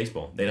about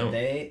baseball. They don't.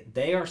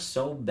 They are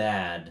so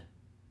bad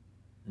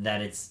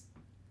that it's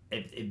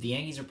if the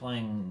Yankees are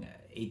playing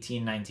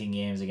 18, 19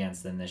 games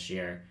against them this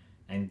year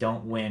and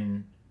don't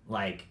win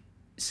like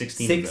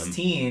 15,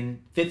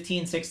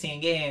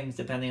 16 games,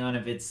 depending on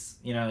if it's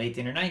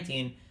 18 or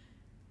 19,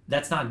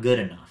 that's not good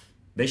enough.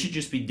 They should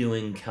just be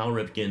doing Cal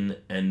Ripken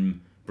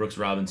and Brooks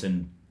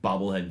Robinson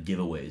bobblehead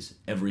giveaways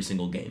every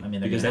single game.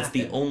 Because that's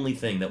the only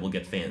thing that will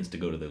get fans to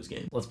go to those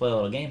games. Let's play a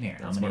little game here.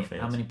 How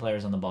many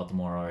players on the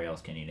Baltimore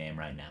Orioles can you name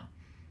right now?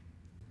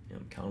 Yeah,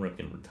 Cal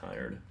Ripken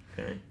retired.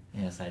 Okay.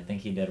 Yes, I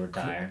think he did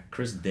retire.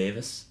 Chris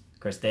Davis.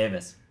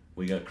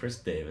 We got Chris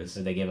Davis.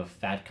 So they gave a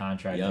fat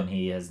contract, and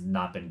he has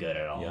not been good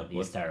at all. Yep.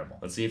 He's terrible.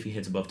 Let's see if he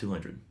hits above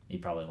 200. He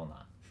probably will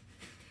not.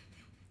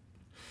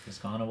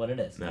 Just calling it what it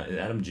is. Now,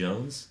 Adam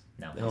Jones?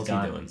 No, the hell's he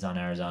doing? He's on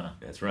Arizona.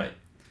 That's right.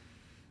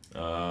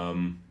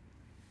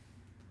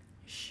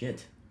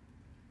 Shit.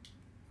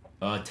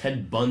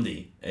 Ted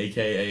Bundy,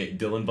 a.k.a.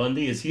 Dylan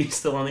Bundy. Is he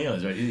still on the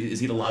O's, right? Is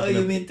he the lock? Oh,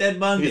 you mean Ted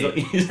Bundy?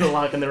 He's the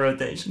lock in the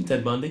rotation,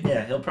 Ted Bundy?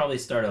 Yeah, he'll probably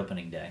start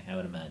opening day, I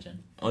would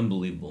imagine.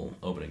 Unbelievable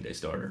opening day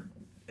starter.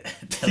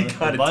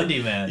 The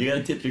Bundy man. You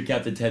gotta tip your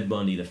cap to Ted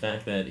Bundy. The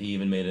fact that he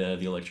even made it out of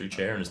the electric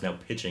chair and is now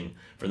pitching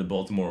for the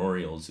Baltimore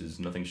Orioles is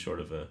nothing short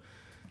of a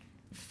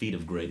feat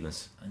of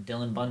greatness.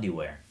 Dylan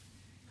Bundyware.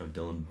 I'm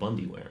Dylan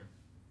Bundyware.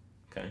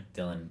 Okay.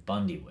 Dylan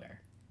Bundyware.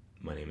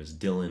 My name is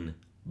Dylan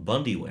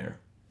Bundyware.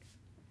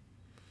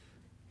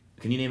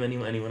 Can you name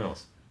anyone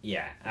else?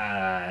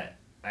 Yeah.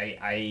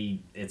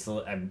 It's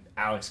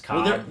Alex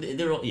Cobb. Well,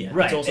 they're all, yeah.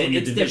 Right. It's also in the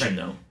division different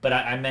though. But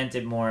I meant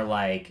it more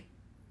like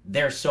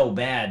they're so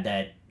bad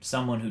that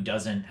someone who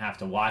doesn't have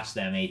to watch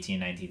them 18,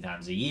 19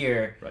 times a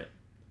year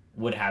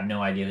would have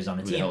no idea who's on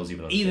the team. The hell is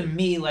even on the team?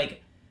 Me,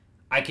 like,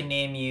 I can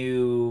name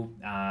you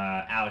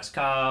Alex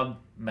Cobb,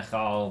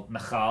 Michal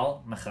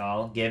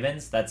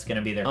Givens. That's going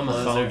to be their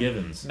closer. Michal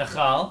Givens.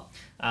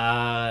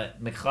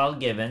 Michal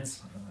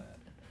Givens.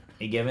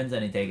 He Givens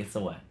and he takes it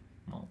away.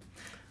 Well,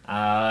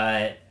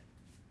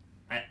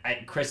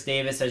 Chris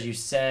Davis, as you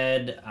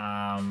said.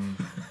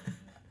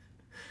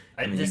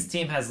 This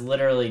team has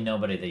literally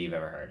nobody that you've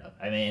ever heard of.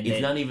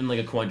 It's not even like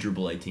a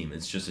quadruple A team.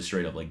 It's just a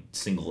straight up like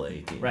single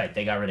A team. Right.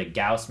 They got rid of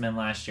Gaussman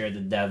last year at the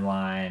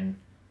deadline.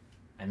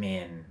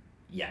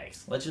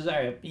 Yikes. Let's just, all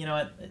right, you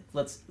know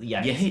what?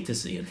 Yikes. You hate to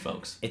see it,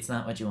 folks. It's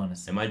not what you want to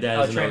see. And my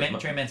dad is Trey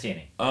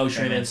Mancini. Oh,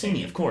 Trey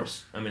Mancini, of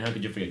course. How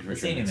could you forget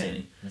Trey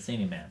Mancini?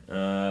 Mancini man.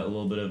 A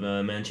little bit of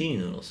Mancini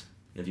noodles,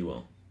 if you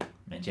will.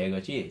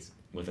 Manchego cheese.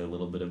 With a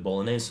little bit of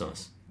bolognese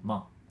sauce.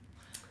 Well.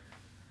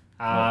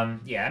 The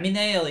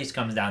AL East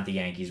comes down to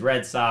Yankees,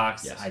 Red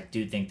Sox. Yes. I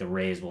do think the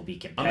Rays will be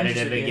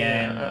competitive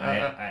again.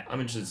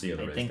 I'm interested to see how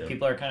the Rays do. I think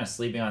people are kind of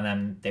sleeping on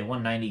them. They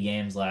won 90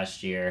 games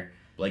last year.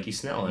 Blakey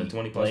Snell had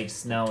 20 plus. Blake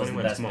Snell was the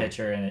best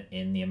pitcher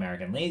in the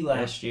American League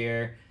last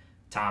year.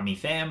 Tommy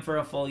Pham for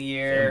a full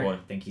year. I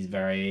think he's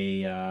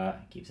very, I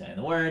keep saying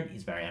the word,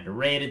 he's very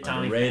underrated,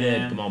 Tommy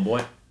Pham. Come on,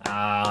 boy.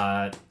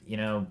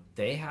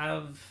 They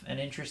have an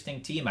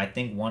interesting team. I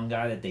think one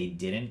guy that they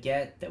didn't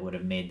get that would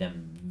have made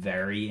them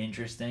very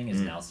interesting is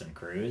Nelson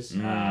Cruz.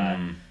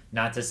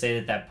 Not to say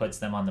that puts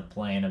them on the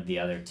plane of the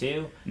other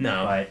two.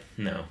 No.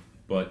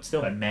 But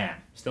still. But man.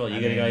 Still, you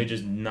get a guy who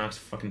just knocks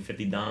fucking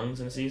 50 dongs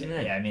in a season?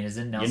 Hey, yeah,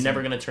 isn't Nelson... You're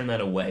never going to turn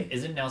that away.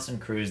 Isn't Nelson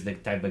Cruz the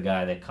type of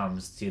guy that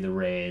comes to the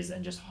Rays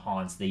and just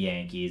haunts the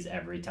Yankees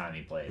every time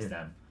he plays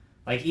them?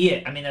 Like,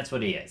 that's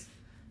what he is.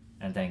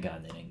 And thank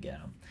God they didn't get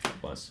him.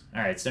 Plus.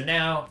 All right, so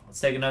now let's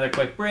take another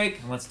quick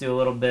break and let's do a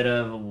little bit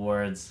of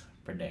awards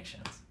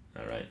predictions.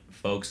 All right,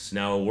 folks,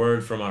 now a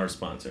word from our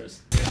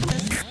sponsors.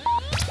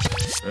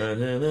 But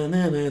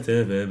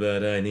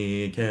I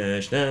need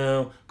cash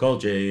now. Call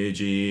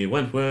J.G.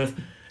 Wentworth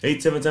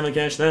 877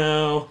 cash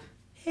now.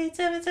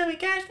 877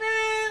 cash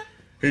now.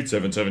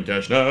 877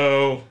 cash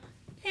now.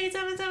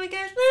 877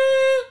 cash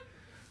now.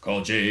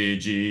 Call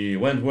JG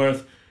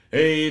Wentworth.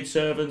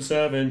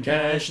 877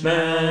 cash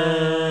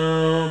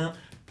now.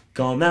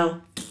 Call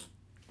now.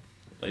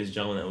 Ladies and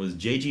gentlemen, that was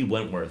JG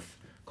Wentworth.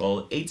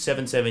 Call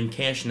 877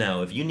 cash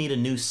now. If you need a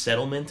new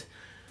settlement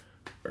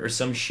or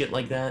some shit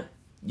like that,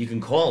 you can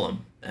call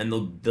them and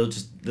they'll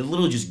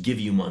literally just give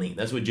you money.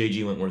 That's what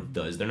JG Wentworth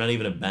does. They're not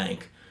even a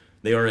bank.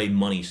 They are a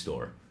money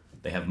store.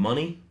 They have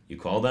money. You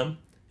call them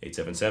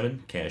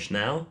 877 cash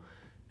now,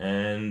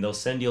 and they'll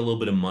send you a little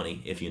bit of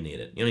money if you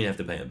need it. You don't even have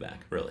to pay them back,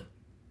 really.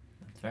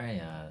 It's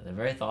very they're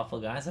very thoughtful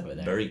guys over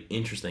there. Very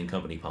interesting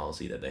company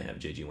policy that they have,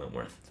 JG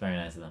Wentworth. It's very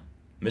nice of them.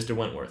 Mr.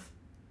 Wentworth.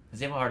 Does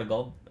he have a heart of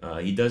gold?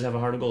 He does have a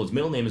heart of gold. His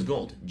middle name is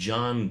Gold.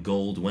 John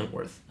Gold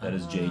Wentworth. That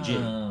is JG.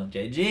 Oh,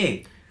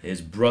 JG. His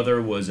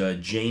brother was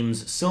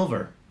James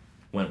Silver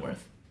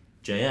Wentworth.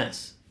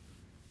 JS.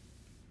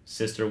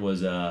 Sister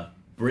was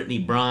Brittany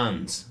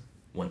Bronze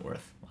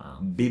Wentworth. Wow.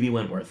 BB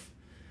Wentworth.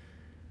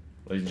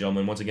 Ladies and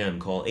gentlemen, once again,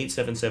 call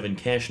 877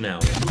 cash now.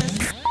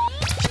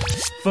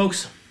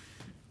 Folks,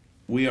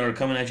 we are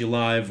coming at you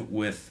live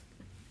with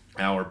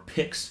our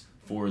picks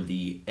for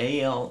the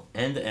AL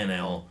and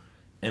NL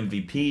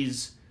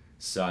MVPs,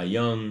 Cy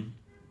Young,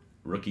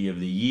 Rookie of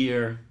the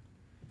Year.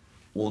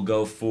 We'll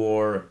go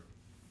for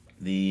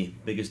the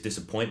biggest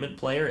disappointment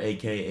player,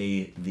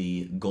 aka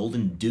the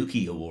Golden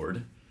Dookie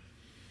Award.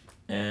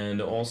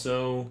 And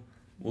also,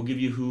 we'll give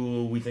you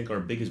who we think our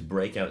biggest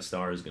breakout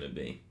star is going to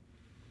be.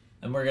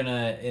 And we're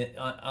gonna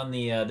on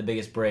the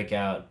biggest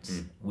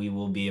breakouts. We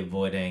will be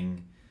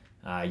avoiding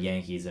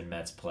Yankees and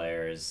Mets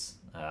players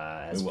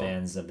as We will.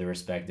 fans of the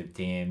respective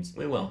teams.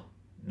 We will.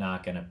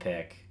 Not gonna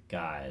pick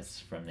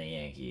guys from the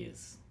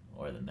Yankees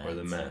or the Mets Or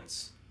the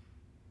Mets.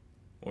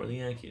 Or the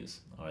Yankees.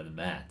 or the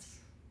Mets,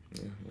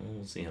 Yeah, well,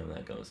 we'll see how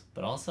that goes.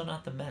 but also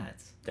not the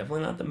Mets.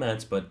 Definitely not the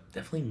Mets, but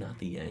definitely not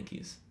the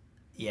Yankees.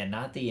 Yeah,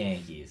 not the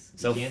Yankees.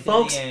 So, You can't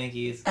folks- do the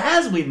Yankees.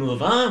 As we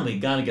move on, we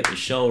gotta get the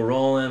show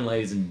rolling,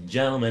 ladies and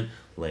gentlemen.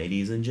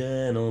 Ladies and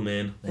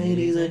gentlemen.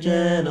 Ladies and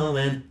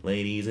gentlemen.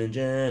 Ladies and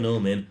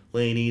gentlemen.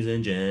 Ladies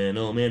and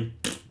gentlemen.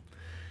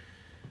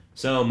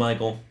 So,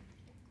 Michael,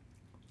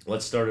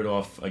 let's start it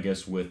off, I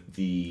guess, with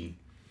the...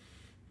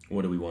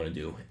 What do we want to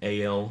do?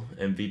 AL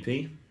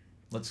MVP?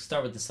 Let's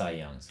start with the Cy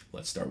Youngs.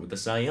 Let's start with the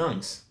Cy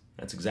Youngs.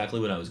 That's exactly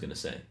what I was going to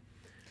say.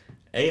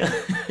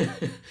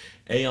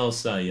 AL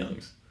Cy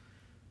Youngs.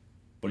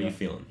 What are you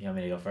feeling? You want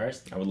me to go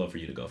first? I would love for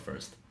you to go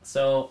first.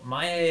 So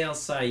my AL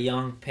Cy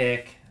Young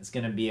pick is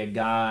going to be a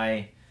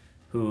guy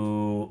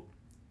who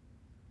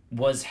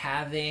was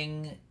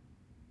having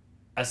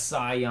a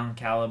Cy Young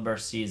caliber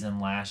season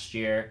last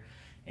year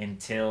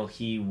until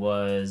he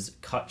was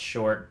cut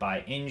short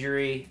by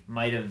injury.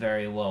 Might have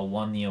very well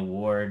won the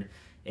award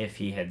if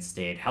he had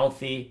stayed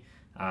healthy.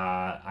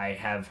 I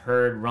have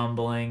heard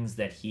rumblings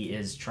that he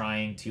is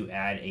trying to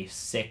add a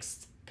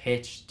sixth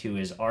pitch to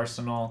his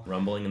arsenal.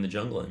 Rumbling in the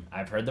jungling.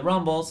 I've heard the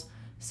rumbles.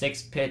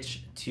 Sixth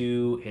pitch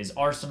to his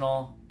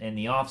arsenal in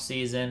the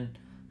offseason.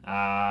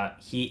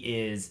 He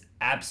is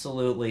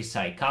absolutely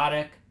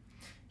psychotic.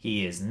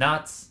 He is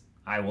nuts.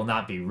 I will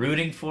not be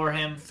rooting for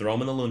him, Throw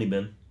him in the loony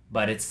bin.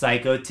 but it's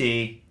Psycho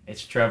T.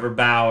 It's Trevor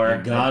Bauer.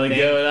 You gotta I think-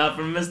 give it up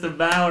for Mr.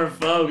 Bauer,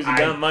 folks. You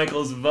got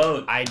Michael's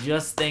vote. I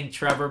just think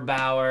Trevor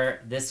Bauer,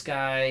 this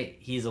guy,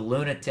 he's a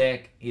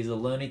lunatic. He's a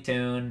Looney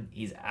Tune.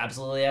 He's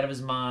absolutely out of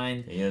his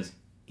mind. He is.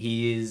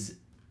 He is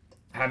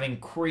having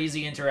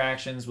crazy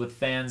interactions with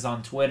fans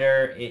on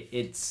Twitter.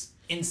 It's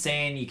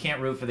insane. You can't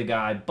root for the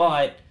guy,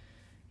 but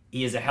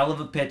he is a hell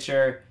of a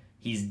pitcher.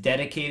 He's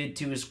dedicated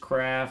to his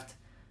craft.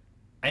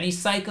 And he's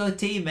Psycho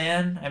T,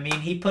 man. I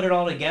mean, he put it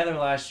all together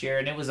last year,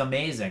 and it was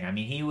amazing. I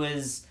mean, he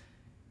was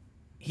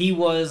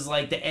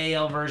like the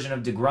AL version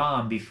of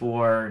DeGrom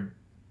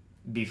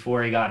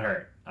before he got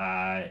hurt.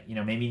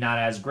 Maybe not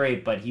as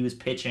great, but he was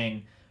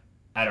pitching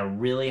at a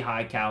really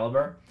high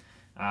caliber.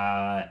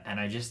 And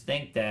I just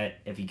think that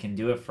if he can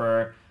do it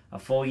for a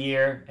full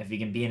year, if he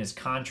can be in his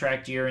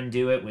contract year and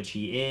do it, which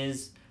he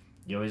is,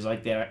 you always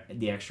like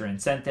the extra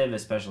incentive,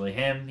 especially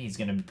him. He's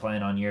going to be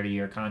playing on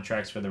year-to-year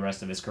contracts for the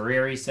rest of his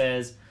career, he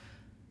says.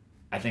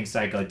 I think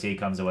Psycho T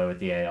comes away with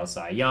the AL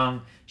Cy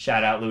Young.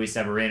 Shout out Luis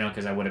Severino,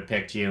 because I would have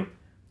picked you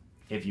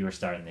if you were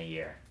starting the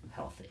year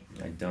healthy.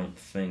 I don't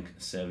think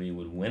Sevy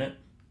would win it.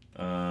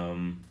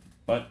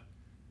 But,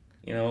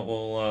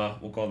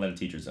 we'll call that a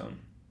teacher zone,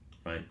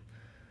 right?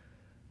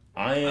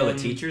 A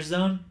teacher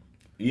zone?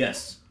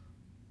 Yes.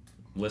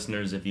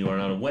 Listeners, if you are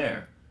not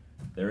aware,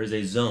 there is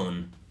a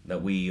zone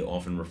that we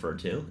often refer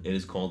to. It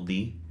is called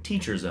the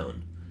teacher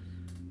zone.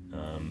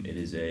 It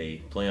is a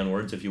play on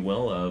words, if you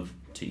will, of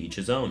to each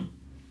his own.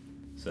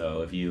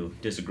 So if you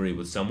disagree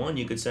with someone,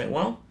 you could say,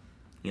 well,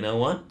 you know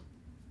what?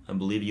 I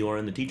believe you are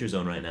in the teacher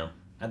zone right now.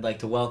 I'd like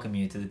to welcome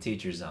you to the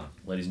teacher zone.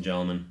 Ladies and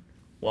gentlemen,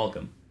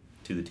 welcome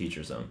to the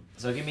teacher zone.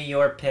 So give me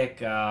your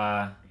pick,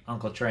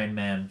 Uncle Train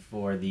Man,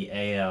 for the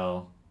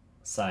AL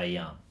Cy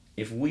Young.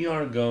 If we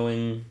are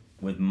going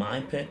with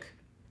my pick,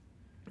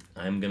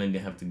 I'm going to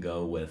have to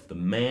go with the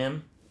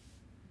man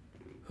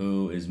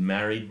who is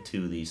married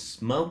to the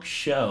smoke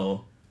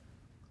show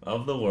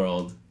of the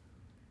world,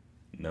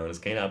 known as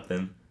Kate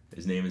Upton.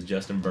 His name is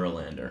Justin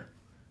Verlander.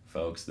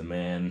 Folks, the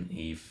man,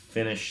 he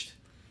finished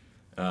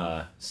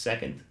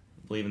second,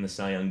 I believe, in the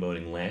Cy Young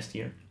voting last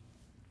year.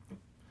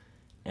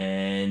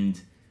 And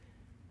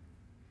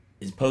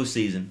his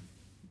postseason,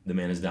 the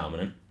man is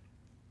dominant.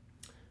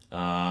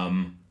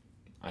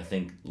 I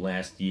think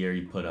last year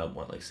he put up,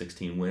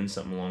 16 wins,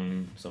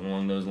 something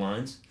along those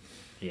lines.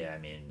 Yeah, I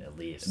mean, at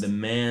least. The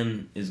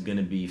man is going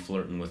to be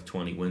flirting with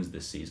 20 wins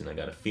this season. I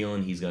got a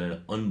feeling he's got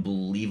an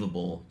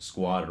unbelievable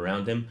squad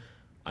around him.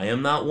 I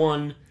am not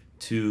one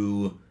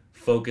to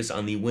focus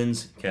on the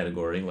wins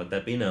category, let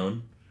that be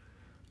known.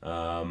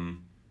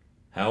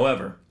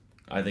 However,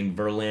 I think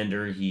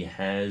Verlander,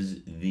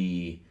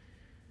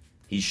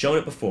 he's shown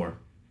it before,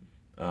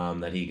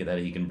 that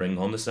he can bring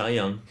home the Cy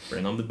Young,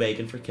 bring home the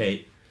bacon for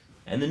Kate,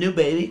 and the new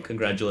baby.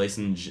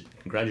 Congratulations,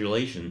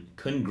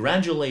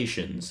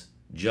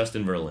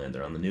 Justin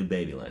Verlander, on the new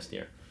baby last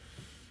year.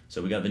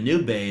 So we got the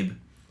new babe.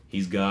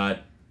 He's got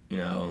a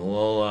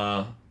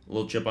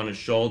little chip on his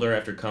shoulder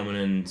after coming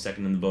in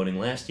second in the voting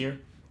last year.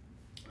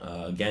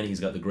 Again, he's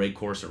got the great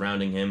core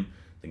surrounding him.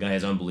 The guy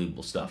has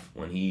unbelievable stuff.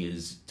 When he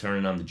is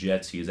turning on the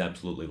jets, he is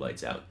absolutely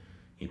lights out.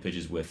 He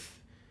pitches with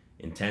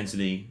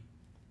intensity.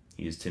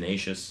 He is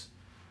tenacious.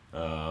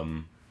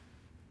 And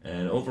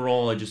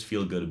overall, I just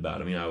feel good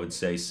about him. I would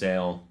say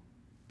Sale,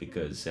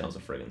 because Sale's a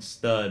friggin'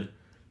 stud.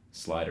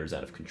 Slider's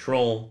out of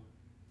control,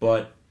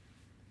 but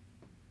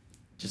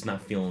just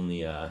not feeling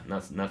the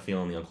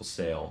Uncle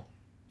Sale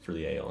for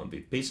the AL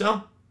MVP.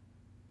 So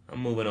I'm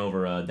moving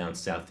over down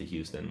south to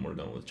Houston. We're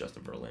going with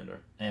Justin Verlander.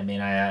 I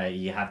mean,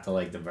 you have to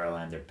like the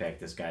Verlander pick.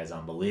 This guy's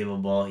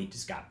unbelievable. He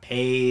just got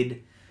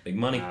paid. Big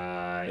money.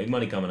 Big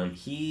money coming in.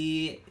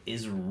 He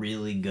is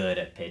really good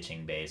at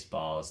pitching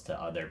baseballs to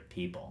other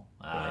people.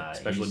 Right.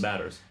 Especially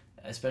batters.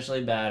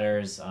 Especially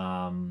batters.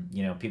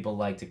 People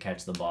like to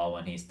catch the ball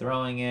when he's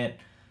throwing it.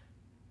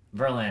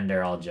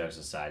 Verlander, all jokes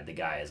aside, the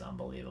guy is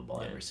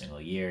unbelievable every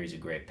single year. He's a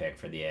great pick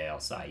for the AL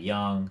Cy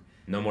Young.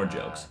 No more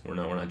jokes. We're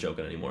not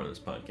joking anymore on this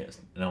podcast.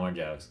 No more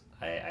jokes.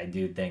 I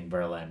do think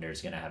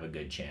Verlander's going to have a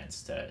good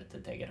chance to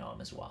take it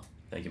home as well.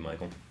 Thank you,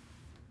 Michael.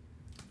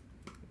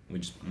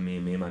 Me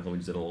and Michael, we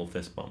just did a little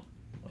fist bump.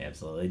 We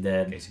absolutely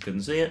did. In case you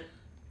couldn't see it,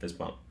 fist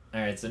bump.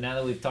 All right, so now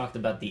that we've talked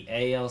about the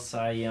AL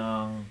Cy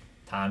Young,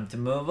 time to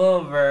move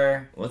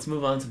over. Let's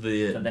move on to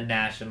the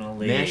National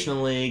League.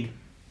 National League,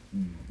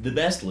 the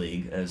best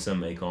league, as some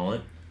may call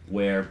it,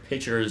 where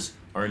pitchers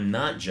are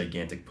not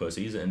gigantic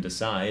pussies and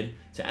decide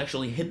to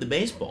actually hit the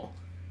baseball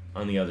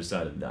on the other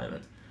side of the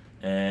diamond.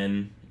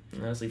 And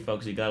honestly,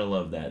 folks, you gotta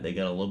love that. They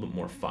got a little bit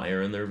more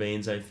fire in their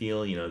veins, I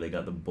feel. They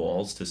got the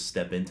balls to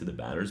step into the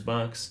batter's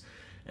box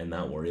and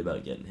not worry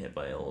about getting hit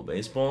by a little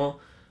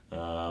baseball.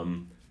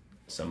 Some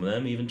of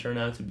them even turn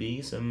out to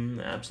be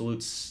some absolute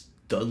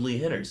studly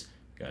hitters.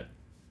 Got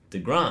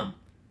DeGrom,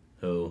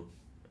 who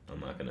I'm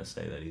not going to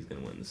say that he's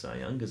going to win the Cy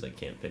Young because I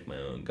can't pick my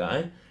own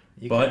guy.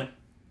 You can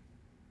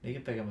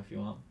pick him if you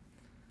want.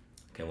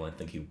 Okay, well, I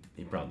think he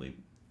probably...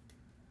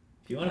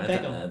 If you want to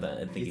pick him.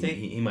 I think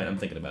he might. I'm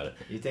thinking about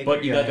it.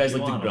 But you got guys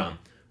like DeGrom,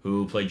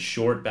 who played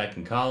short back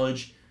in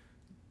college.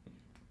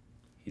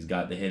 He's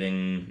got the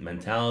hitting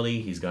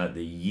mentality. He's got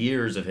the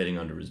years of hitting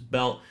under his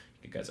belt.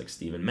 You got guys like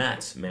Steven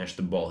Matz, mash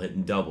the ball,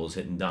 hitting doubles,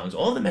 hitting dongs.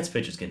 All the Mets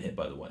pitchers can hit,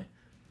 by the way.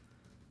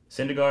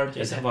 Syndergaard.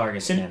 Jason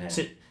Vargas can't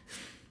hit.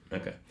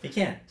 Okay. He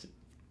can't.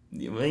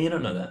 Well, you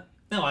don't know that.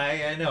 No,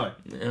 I know it.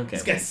 Okay.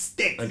 This guy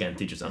stinks. Again,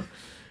 teach your son.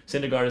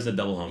 Syndergaard is a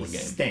double homer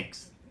game.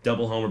 Stinks.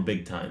 Double homer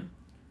big time.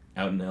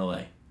 Out in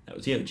L.A. That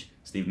was huge.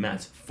 Steve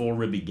Matz, 4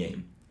 ribby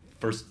game.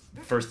 First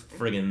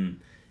friggin'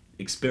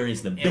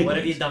 experience in the big what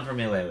have leagues. you done for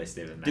me lately,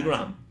 Steven Matz?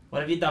 DeGrom.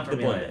 What have you done for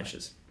me lately?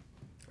 Ashes.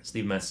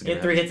 Steve Matz is He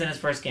had 3 hits in his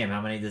first game. How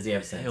many does he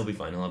have since? He'll be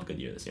fine. He'll have a good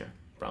year this year.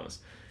 Promise.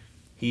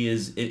 He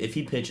is, if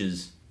he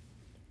pitches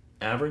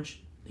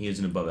average, he is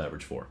an above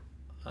average 4.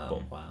 Oh,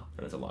 Boom. wow.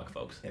 And that's a lock,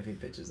 folks. If he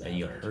pitches And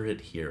you average. heard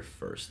it here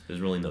first.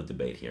 There's really no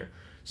debate here.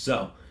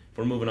 So, if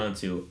we're moving on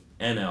to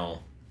NL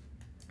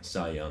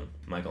Cy Young.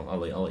 Michael, I'll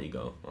let you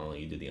go. I'll let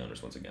you do the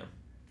honors once again.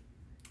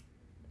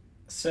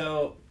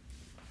 So,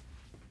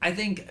 I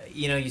think,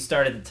 you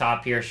start at the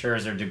top here,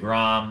 Scherzer,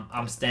 DeGrom.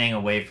 I'm staying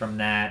away from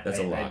that. That's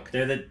a lock.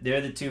 They're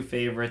the 2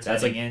 favorites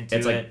That's heading into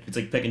it. It's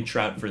like picking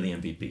Trout for the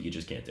MVP. You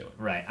just can't do it.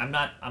 Right. I'm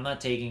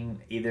not taking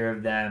either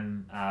of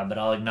them, but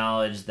I'll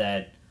acknowledge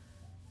that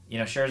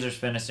Scherzer's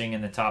finishing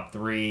in the top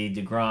 3.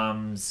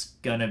 DeGrom's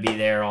gonna be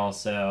there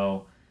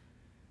also,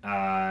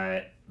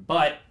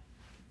 but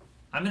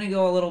I'm gonna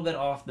go a little bit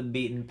off the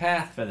beaten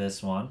path for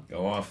this one.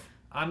 Go off.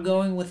 I'm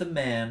going with a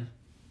man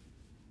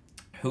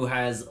who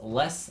has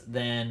less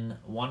than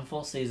 1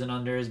 full season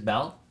under his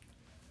belt.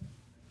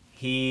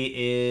 He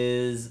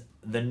is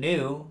the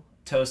new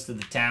toast of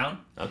the town.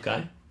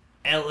 Okay.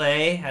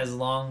 LA has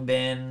long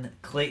been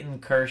Clayton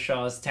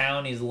Kershaw's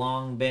town. He's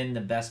long been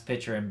the best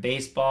pitcher in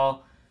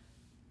baseball.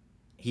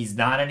 He's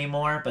not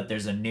anymore, but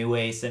there's a new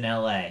ace in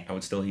LA. I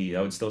would still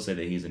say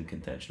that he's in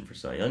contention for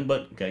Cy Young,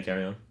 but okay,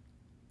 carry on.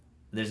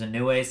 There's a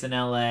new ace in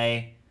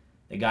LA.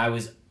 The guy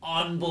was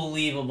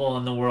unbelievable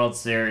in the World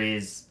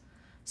Series.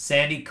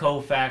 Sandy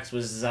Koufax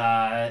was,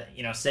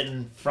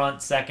 sitting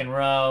front, second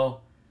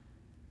row,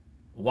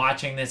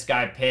 watching this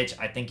guy pitch.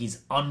 I think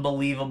he's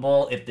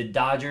unbelievable. If the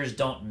Dodgers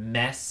don't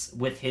mess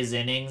with his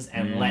innings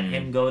and let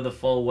him go the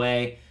full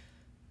way,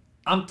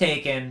 I'm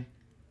taking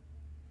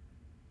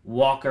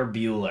Walker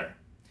Buehler.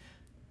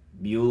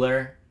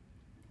 Bueller.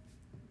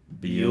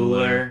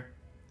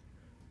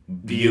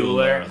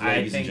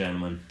 Ladies and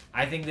gentlemen.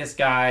 I think this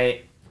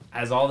guy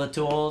has all the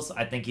tools.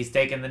 I think he's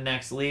taking the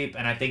next leap,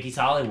 and I think he's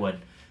Hollywood.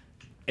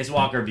 It's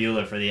Walker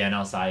Buehler for the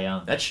NL Cy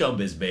Young. That's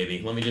showbiz,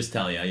 baby. Let me just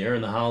tell you. You're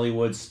in the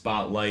Hollywood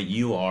spotlight.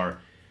 You are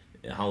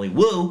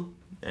Hollywood,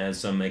 as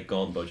some may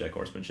call it. BoJack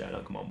Horseman, shout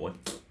out. Come on, boy.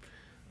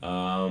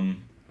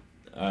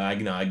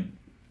 I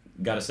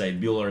gotta say,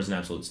 Bueller is an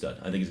absolute stud.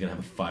 I think he's gonna have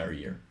a fire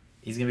year.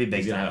 He's going to be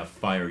big He's gonna time. have a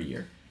fire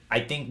year. I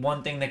think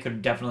one thing that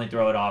could definitely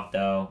throw it off,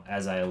 though,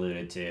 as I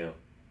alluded to,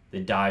 the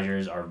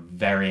Dodgers are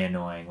very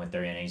annoying with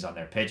their innings on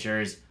their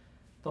pitchers.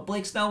 But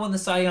Blake Snell won the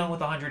Cy Young with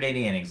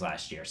 180 innings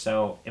last year.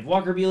 So if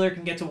Walker Buehler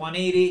can get to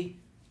 180,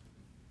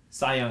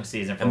 Cy Young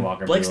season for And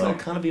Walker Blake Buehler. Snell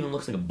kind of even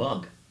looks like a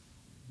bug.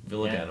 If you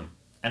look Yeah. at him.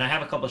 And I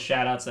have a couple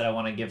shout-outs that I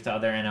want to give to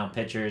other NL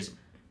pitchers,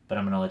 but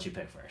I'm going to let you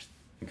pick first.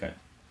 Okay.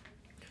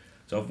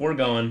 So if we're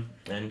going,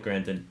 and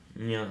granted,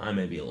 I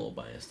may be a little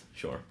biased,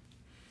 sure.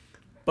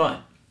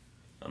 But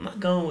I'm not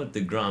going with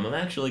DeGrom. I'm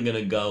actually going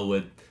to go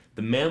with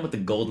the man with the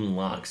golden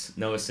locks,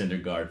 Noah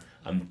Syndergaard.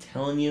 I'm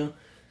telling you,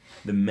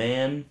 the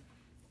man,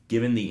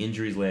 given the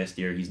injuries last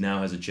year, he's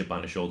now has a chip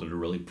on his shoulder to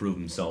really prove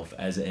himself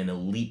as an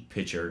elite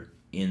pitcher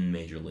in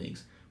major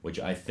leagues, which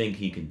I think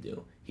he can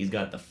do. He's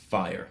got the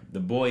fire. The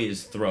boy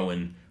is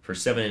throwing for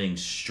 7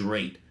 innings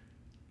straight,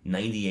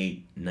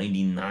 98,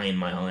 99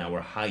 mile an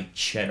hour high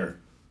cheddar.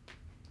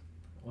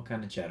 What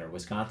kind of cheddar?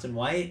 Wisconsin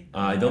white?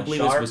 I don't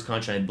believe sharp? it's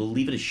Wisconsin. I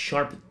believe it is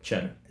sharp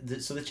cheddar.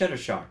 So the cheddar's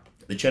sharp.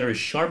 The cheddar is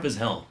sharp as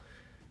hell.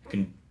 It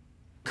can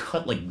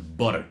cut like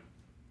butter.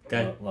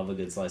 Okay? Love a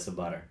good slice of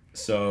butter.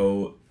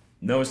 So,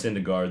 Noah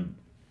Syndergaard,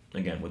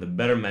 again, with a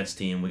better Mets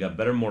team, we got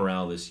better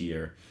morale this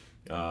year.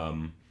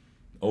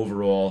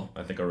 Overall,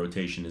 I think our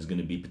rotation is going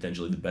to be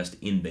potentially the best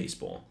in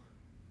baseball,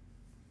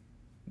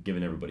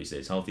 given everybody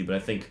stays healthy. But I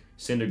think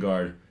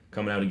Syndergaard,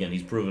 coming out again,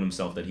 he's proven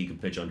himself that he can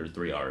pitch under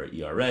 3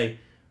 ERA.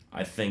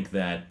 I think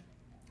that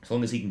as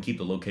long as he can keep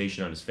the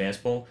location on his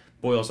fastball,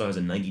 boy also has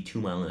a 92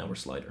 mile an hour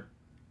slider.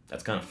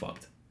 That's kind of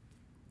fucked.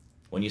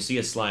 When you see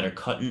a slider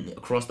cutting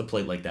across the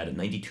plate like that at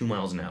 92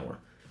 miles an hour,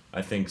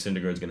 I think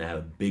Syndergaard's going to have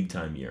a big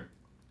time year.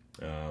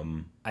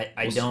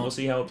 We'll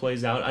see how it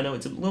plays out. I know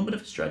it's a little bit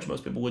of a stretch.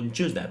 Most people wouldn't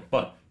choose that,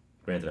 but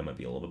granted, I might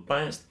be a little bit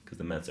biased because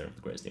the Mets are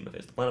the greatest team to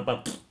face the planet.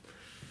 But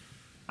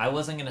I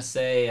wasn't going to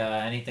say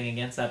anything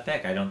against that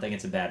pick. I don't think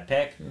it's a bad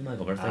pick.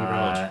 Michael, thank you very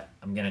much.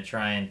 I'm going to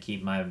try and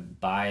keep my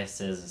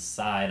biases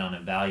aside on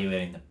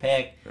evaluating the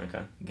pick.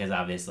 Okay. Because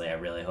obviously I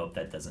really hope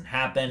that doesn't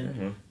happen.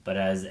 Mm-hmm. But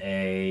as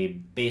a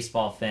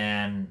baseball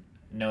fan,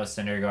 Noah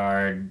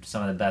Syndergaard,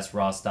 some of the best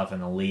raw stuff in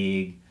the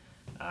league.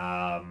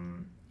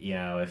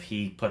 If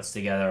he puts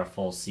together a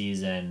full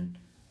season,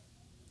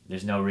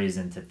 there's no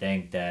reason to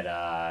think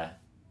that,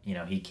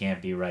 he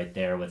can't be right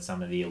there with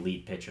some of the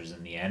elite pitchers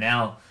in the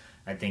NL.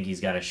 I think he's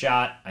got a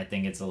shot. I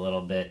think it's a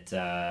little bit,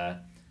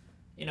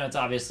 it's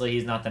obviously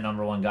he's not the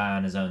number one guy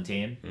on his own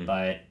team,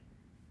 but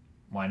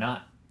why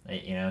not?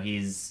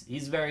 He's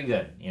very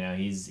good.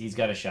 He's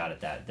got a shot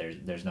at that.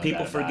 There's no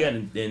People doubt about forget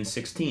it. in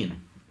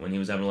 16 when he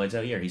was having a lights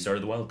out year, he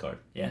started the wild card.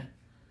 Yeah.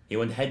 He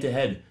went head to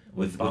head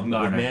with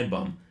Bumgarner. Mad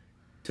Bum.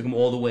 Took him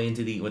all the way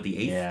into the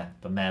 8th. Yeah,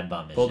 but Mad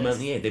Bum is Pulled him out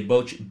just, in the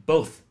 8th. They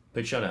both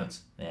pitched shutouts.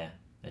 yeah,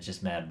 it's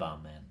just Mad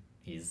Bum, man.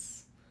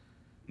 He's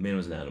Man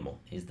was an animal.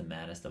 the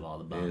maddest of all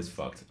the It bums. is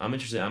fucked. I'm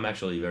interested. I'm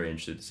actually very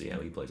interested to see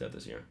how he plays out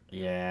this year.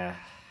 Yeah,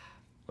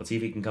 Let's see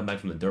if he can come back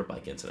from the dirt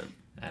bike incident.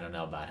 I don't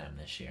know about him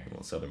this year.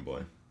 Little Southern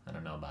boy. I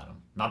don't know about him.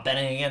 Not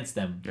betting against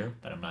him, Yeah.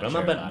 but I'm not But I'm sure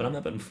not betting. about But him. I'm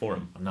not betting for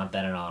him. I'm not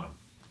betting on him,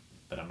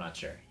 but I'm not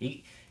sure.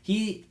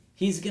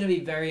 He's going to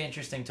be very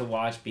interesting to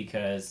watch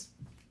because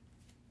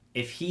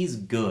if he's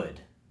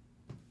good,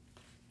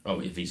 Oh,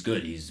 if he's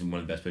good, he's one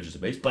of the best pitchers of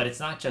baseball. but it's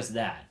not just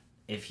that.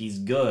 If he's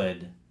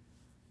good,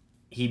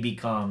 he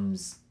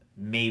becomes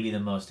maybe the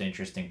most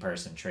interesting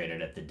person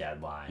traded at the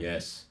deadline.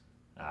 Yes.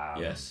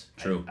 Yes.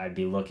 I'd- True. I'd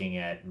be looking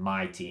at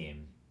my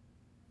team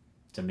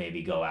to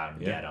maybe go out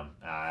and Yeah. get him.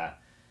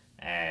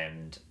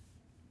 And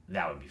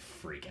that would be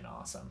freaking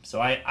awesome. So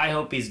I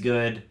hope he's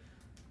good.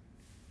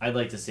 I'd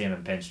like to see him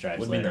in pinstripes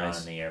Would be later nice.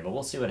 on in the year, but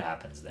we'll see what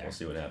happens there. We'll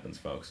see what happens,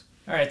 folks.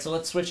 All right, so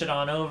let's switch it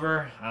on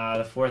over.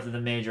 The fourth of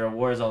the major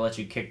awards, I'll let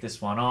you kick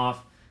this one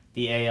off.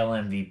 The AL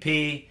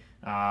MVP.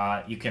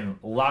 You can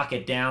lock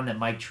it down that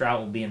Mike Trout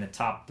will be in the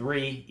top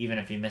 3, even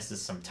if he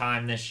misses some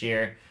time this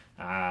year.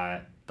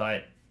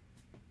 But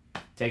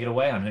take it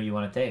away on who you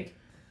want to take.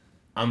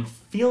 I'm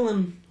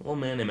feeling an old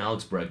man named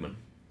Alex Bregman.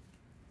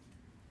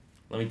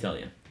 Let me tell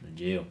you. The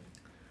Jew.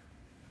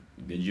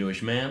 Good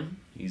Jewish man.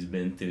 He's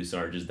been to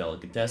Sarge's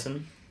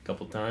Delicatessen a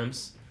couple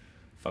times.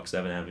 Fuck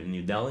 7 Avenue,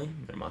 New Delhi.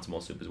 Their matzo ball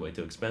soup is way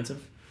too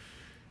expensive.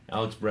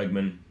 Alex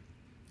Bregman,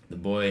 The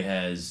boy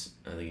has,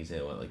 I think he's hit,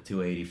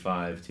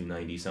 285,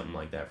 290, something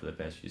like that for the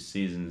past few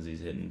seasons.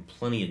 He's hitting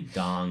plenty of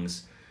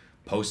dongs.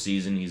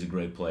 Postseason, he's a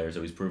great player,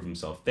 so he's proved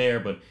himself there,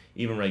 but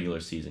even regular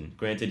season.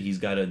 Granted, he's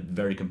got a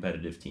very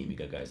competitive team. You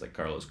got guys like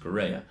Carlos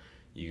Correa.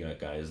 You got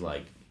guys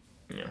like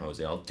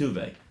Jose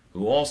Altuve,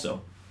 who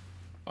also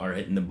are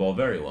hitting the ball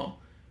very well.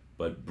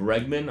 But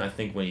Bregman, I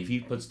think if he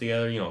puts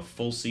together, a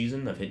full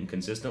season of hitting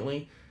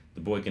consistently,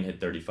 the boy can hit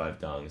 35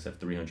 dongs, have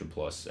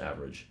 300-plus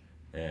average,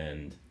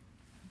 and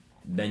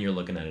then you're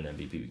looking at an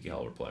MVP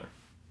caliber player.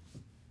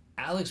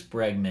 Alex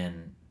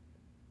Bregman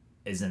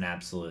is an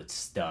absolute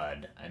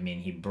stud. I mean,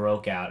 he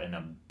broke out in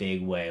a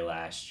big way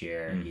last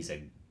year. He's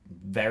a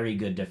very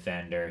good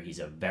defender. He's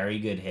a very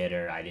good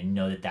hitter. I didn't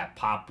know that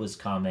pop was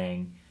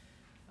coming.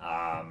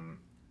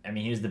 I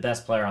mean, he was the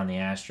best player on the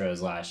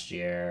Astros last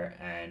year,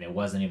 and it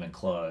wasn't even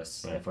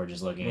close if we're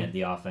just looking at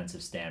the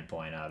offensive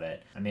standpoint of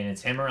it. I mean,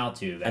 it's him or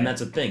Altuve. And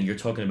that's the thing. You're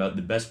talking about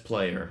the best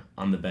player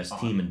on the best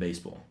team in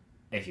baseball.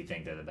 If you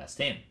think they're the best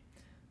team.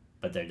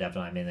 But they're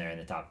definitely, they're in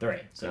the top 3.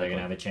 So they're going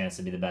to have a chance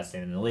to be the best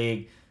team in the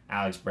league.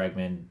 Alex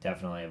Bregman,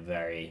 definitely a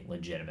very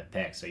legitimate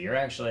pick. So you're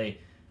high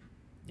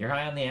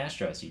on the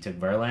Astros. You took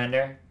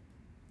Verlander,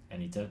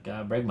 and you took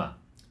Bregman.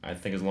 I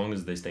think as long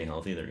as they stay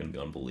healthy, they're going to be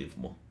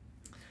unbelievable.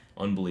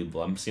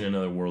 Unbelievable. I'm seeing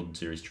another World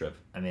Series trip.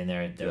 I mean,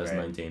 they're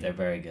 2019. They're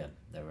very good.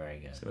 They're very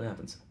good. See what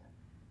happens.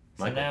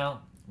 So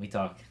now we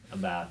talk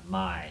about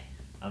my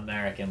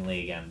American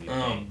League MVP.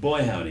 Oh,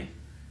 boy howdy.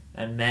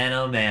 And man,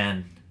 oh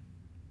man,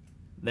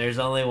 there's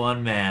only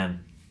one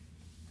man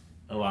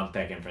who I'm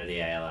picking for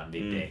the AL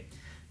MVP.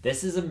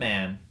 This is a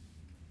man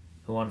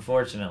who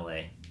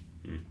unfortunately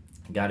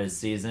got his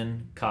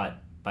season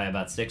cut by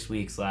about 6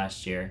 weeks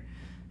last year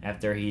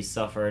after he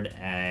suffered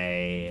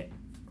a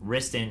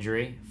wrist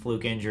injury,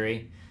 fluke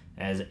injury,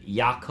 as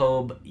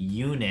Jakob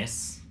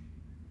Yunis.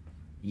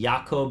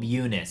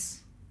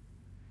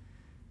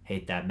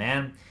 Hate that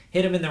man.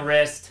 Hit him in the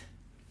wrist.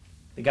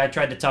 The guy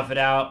tried to tough it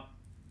out.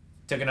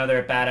 Took another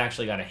at bat,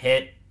 actually got a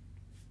hit.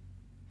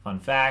 Fun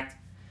fact.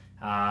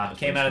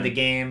 Came out of the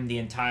game. The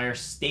entire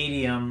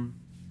stadium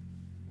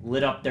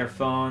lit up their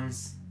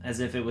phones as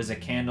if it was a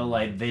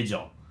candlelight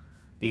vigil.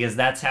 Because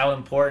that's how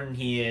important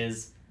he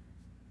is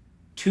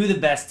to the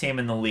best team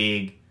in the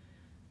league.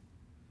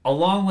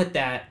 Along with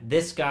that,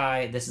 this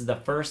is the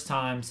first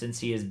time since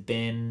he has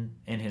been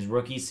in his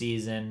rookie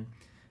season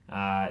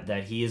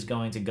that he is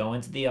going to go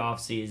into the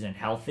offseason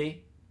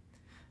healthy.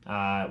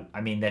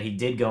 That he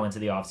did go into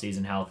the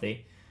offseason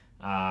healthy.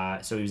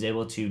 So he was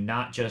able to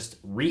not just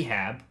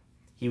rehab,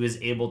 he was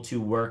able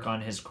to work on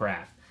his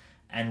craft.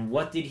 And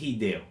what did he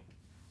do?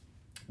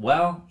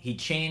 Well, he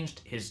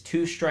changed his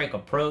two-strike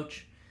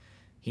approach.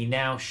 He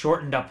now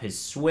shortened up his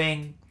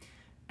swing.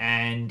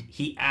 And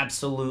he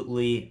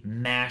absolutely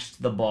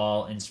mashed the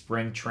ball in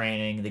spring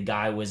training. The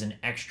guy was an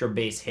extra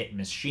base hit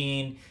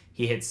machine.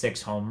 He hit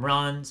 6 home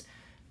runs.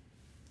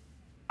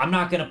 I'm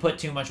not going to put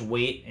too much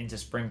weight into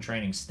spring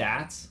training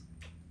stats,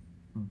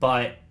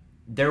 but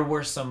there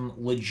were some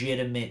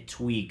legitimate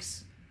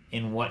tweaks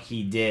in what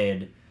he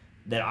did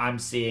that I'm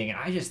seeing. And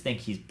I just think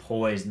he's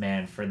poised,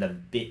 man, for the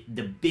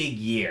big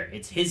year.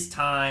 It's his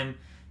time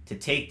to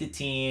take the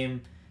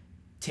team,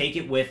 take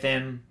it with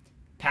him,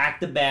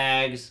 pack the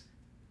bags,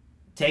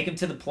 take him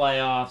to the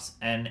playoffs,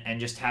 and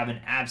just have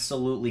an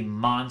absolutely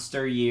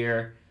monster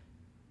year.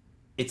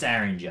 It's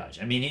Aaron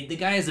Judge. I mean, the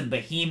guy is a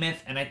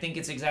behemoth, and I think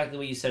it's exactly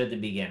what you said at the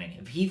beginning.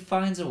 If he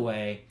finds a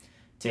way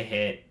to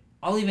hit,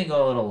 I'll even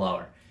go a little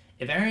lower.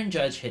 If Aaron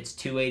Judge hits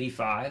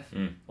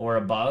 285 or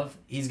above,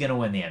 he's going to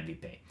win the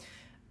MVP.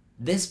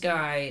 This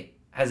guy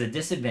has a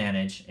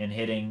disadvantage in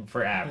hitting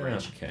for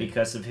average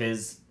because of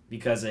his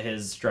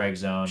strike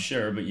zone.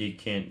 Sure, but you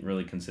can't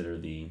really consider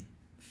the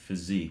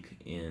physique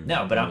in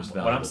no, but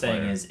what I'm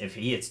saying is if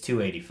he hits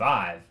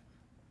 285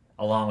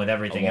 along with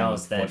everything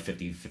else, then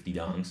 50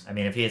 dongs. I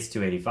mean, if he hits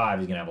 285,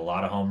 he's gonna have a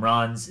lot of home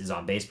runs. His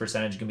on base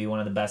percentage can be one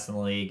of the best in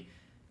the league.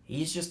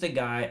 He's just a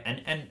guy,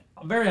 and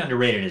very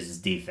underrated is his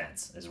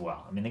defense as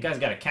well. I mean, the guy's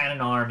got a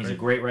cannon arm. He's a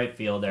great right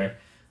fielder.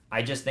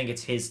 I just think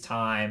it's his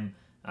time.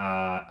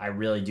 I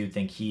really do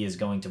think he is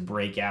going to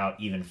break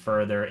out even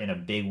further in a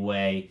big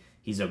way.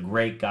 He's a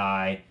great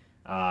guy.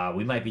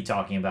 We might be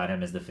talking about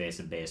him as the face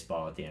of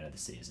baseball at the end of the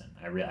season.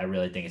 I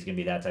really think it's going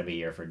to be that type of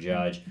year for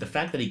Judge. The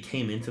fact that he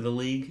came into the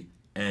league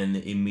and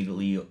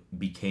immediately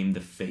became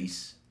the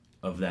face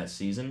of that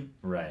season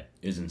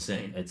is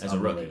insane. It's as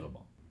unbelievable. A rookie.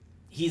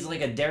 He's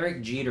like a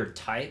Derek Jeter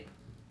type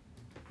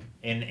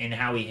in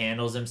how he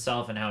handles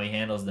himself and how he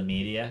handles the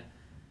media,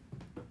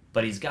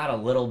 but he's got a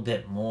little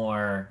bit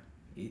more.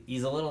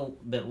 He's a little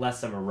bit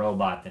less of a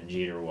robot than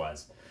Jeter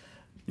was.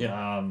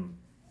 Yeah.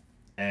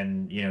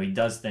 And he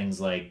does things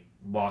like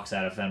walks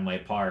out of Fenway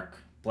Park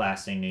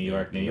blasting New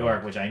York, New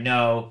York, which I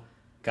know.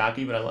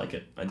 Cocky, but I like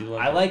it.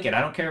 I like it.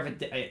 I don't care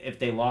if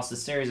they lost the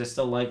series. I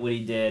still like what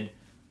he did.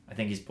 I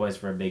think he's poised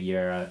for a big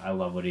year. I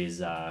love what he's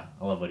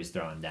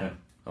throwing down. Yeah,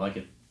 I like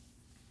it.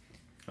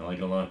 I like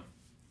it a lot.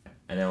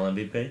 NL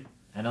MVP?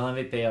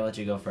 NL MVP, I'll let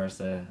you go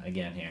first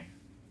again here.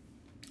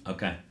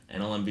 Okay.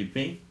 NL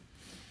MVP.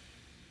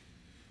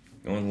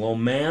 Going with a little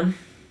man.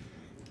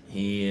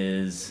 He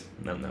is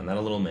not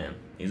a little man.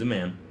 He's a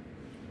man,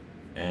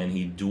 and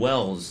he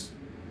dwells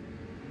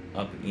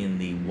up in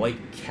the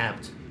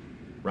white-capped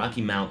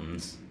Rocky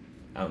Mountains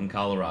out in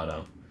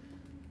Colorado.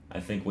 I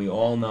think we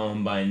all know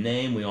him by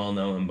name. We all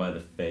know him by the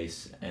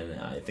face, and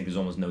I think there's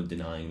almost no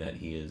denying that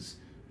he is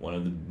one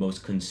of the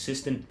most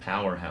consistent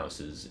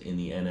powerhouses in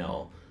the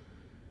NL,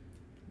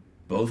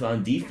 both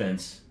on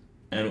defense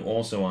and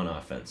also on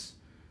offense.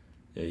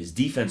 His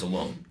defense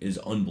alone is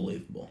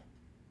unbelievable.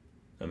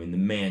 I mean, the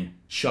man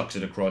chucks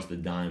it across the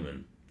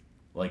diamond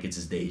like it's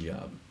his day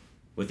job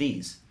with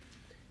ease.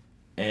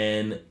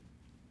 And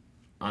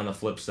on the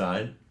flip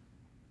side,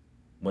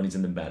 when he's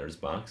in the batter's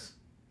box,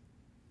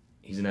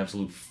 he's an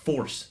absolute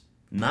force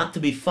not to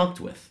be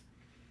fucked with.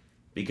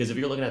 Because if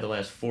you're looking at the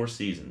last 4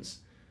 seasons,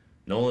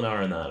 Nolan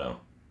Arenado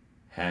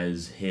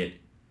has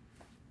hit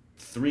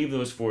 3 of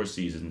those 4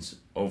 seasons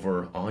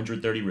over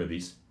 130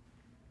 ribbies,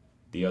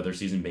 the other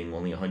season being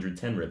only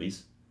 110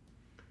 ribbies.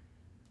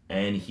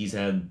 And he's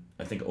had,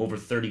 I think, over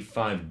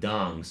 35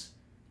 dongs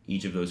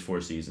each of those 4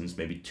 seasons,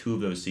 maybe 2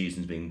 of those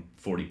seasons being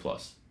 40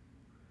 plus.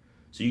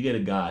 So you get a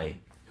guy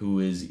who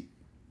is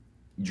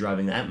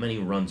driving that many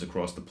runs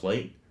across the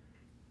plate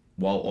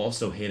while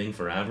also hitting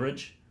for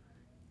average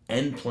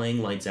and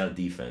playing lights out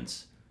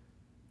defense.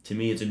 To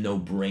me, it's a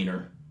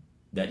no-brainer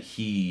that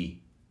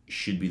he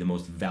should be the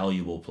most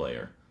valuable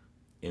player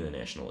in the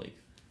National League.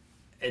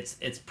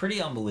 It's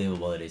pretty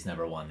unbelievable that he's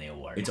never won the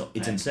award.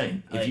 It's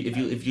insane.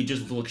 If you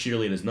just look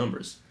sheerly at his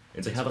numbers,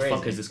 it's like, how the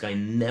fuck has this guy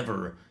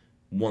never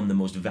won the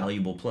most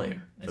valuable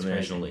player for the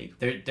National League?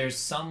 There's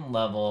some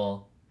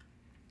level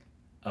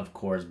of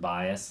Coors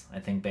bias, I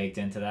think, baked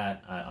into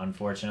that,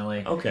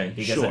 unfortunately. Okay,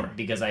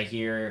 because I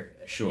hear,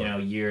 Sure.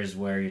 years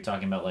where you're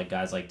talking about like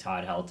guys like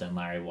Todd Helton,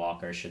 Larry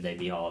Walker, should they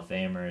be Hall of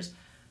Famers?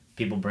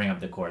 People bring up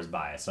the Coors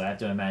bias, so I have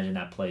to imagine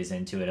that plays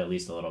into it at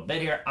least a little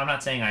bit here. I'm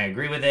not saying I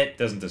agree with it.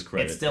 Doesn't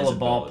discredit. It's still a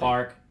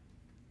ballpark.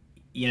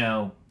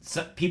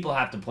 So people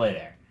have to play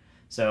there.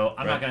 So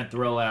I'm not going to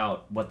throw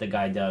out what the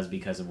guy does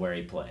because of where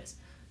he plays.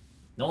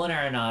 Nolan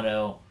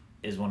Arenado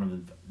is one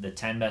of the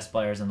 10 best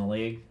players in the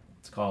league.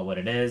 Let's call it what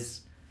it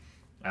is.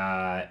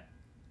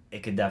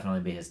 It could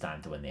definitely be his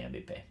time to win the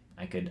MVP.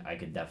 I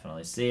could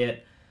definitely see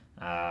it.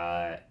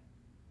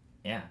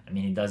 Yeah, I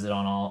mean, he does it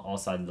on all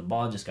sides of the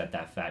ball. Just got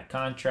that fat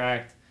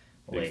contract,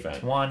 late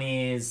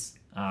 20s.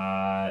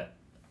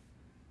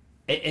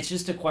 It's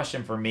just a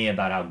question for me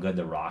about how good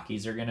the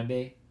Rockies are going to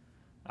be.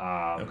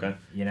 Okay.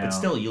 But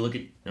still, look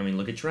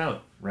at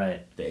Trout.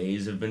 Right. The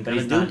A's have been But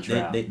kind he's of not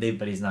Trout.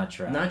 But he's not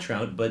Trout. Not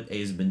Trout, but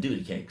A's have been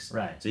duty cakes.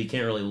 Right. So you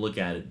can't really look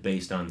at it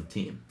based on the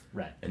team.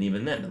 Right. And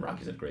even then, the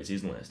Rockies had a great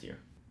season last year.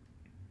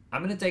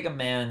 I'm going to take a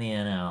man in the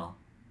NL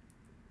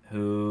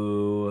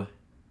who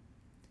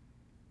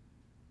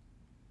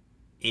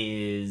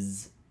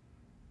is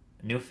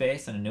a new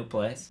face in a new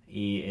place.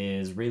 He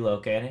is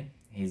relocating.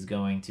 He's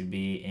going to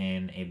be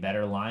in a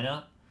better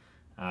lineup,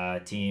 a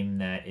team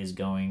that is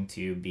going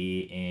to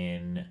be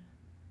in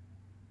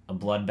a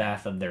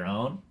bloodbath of their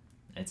own.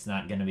 It's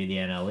not going to be the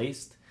NL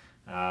East,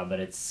 but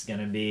it's going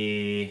to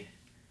be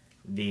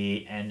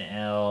the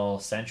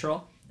NL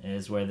Central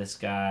is where this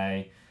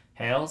guy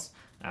hails.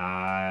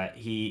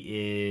 He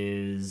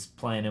is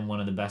playing in one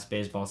of the best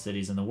baseball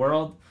cities in the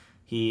world.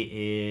 He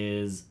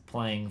is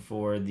playing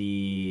for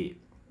the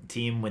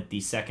team with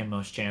the second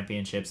most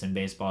championships in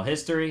baseball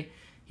history.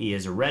 He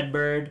is a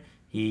Redbird.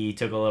 He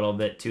took a little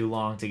bit too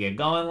long to get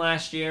going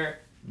last year,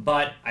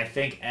 but I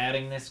think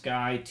adding this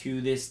guy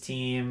to this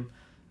team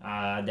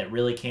that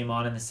really came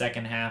on in the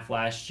second half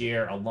last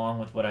year, along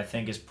with what I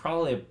think is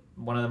probably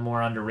one of the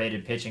more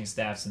underrated pitching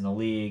staffs in the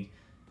league,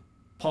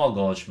 Paul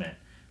Goldschmidt.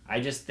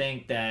 I just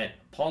think that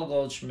Paul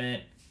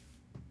Goldschmidt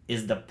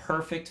is the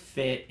perfect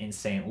fit in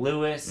St.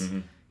 Louis. Mm-hmm.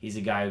 He's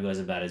a guy who goes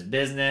about his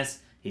business.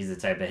 He's the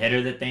type of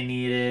hitter that they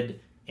needed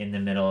in the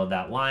middle of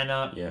that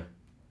lineup. Yeah.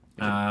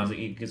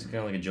 He's kind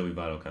of like a Joey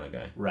Votto kind of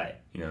guy. Right.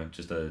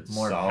 Just a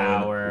More solid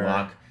power.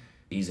 lock.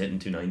 He's hitting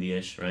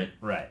 290-ish, right?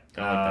 Right.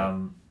 Kind of like that.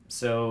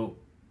 So,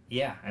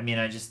 yeah. I mean,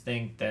 I just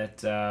think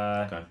that...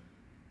 Okay.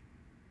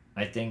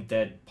 I think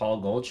that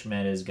Paul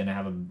Goldschmidt is going to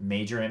have a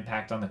major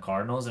impact on the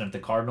Cardinals, and if the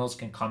Cardinals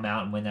can come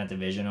out and win that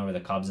division over the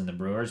Cubs and the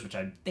Brewers, which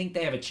I think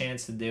they have a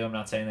chance to do, I'm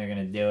not saying they're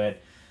going to do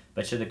it,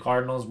 but should the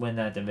Cardinals win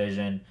that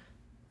division,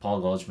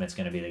 Paul Goldschmidt's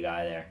going to be the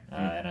guy there,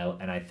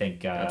 and I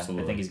think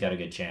he's got a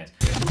good chance.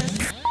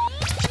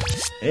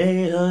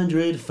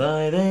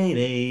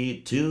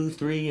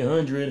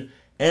 800-588-2300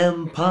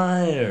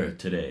 Empire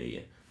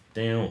today.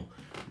 Damn.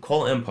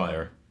 Call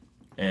Empire,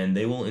 and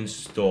they will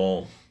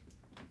install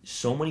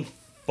so many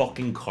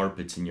fucking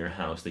carpets in your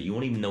house that you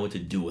won't even know what to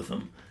do with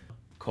them.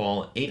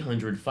 Call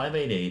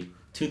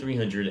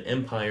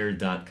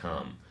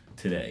 800-588-2300empire.com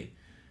today,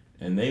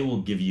 and they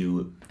will give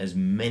you as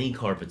many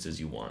carpets as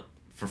you want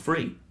for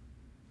free.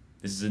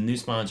 This is a new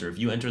sponsor. If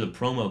you enter the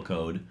promo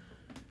code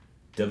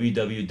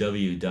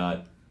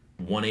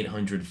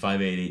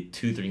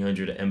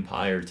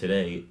www.1800-588-2300empire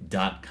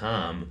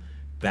today.com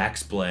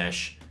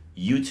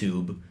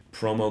 /YouTube,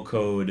 promo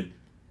code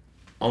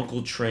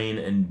Uncle Train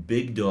and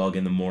Big Dog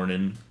in the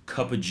morning.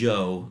 Cup of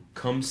Joe.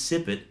 Come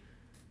sip it,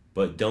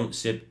 but don't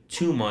sip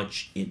too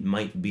much. It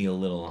might be a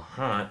little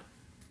hot.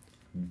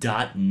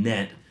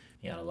 .net.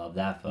 You gotta love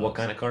that, folks. What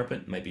kind of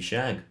carpet? Might be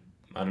shag.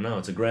 I don't know.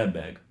 It's a grab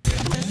bag.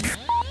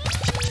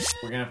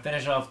 We're going to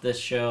finish off this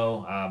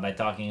show by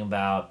talking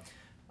about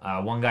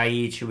one guy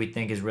each who we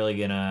think is really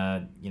going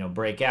to,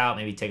 break out,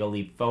 maybe take a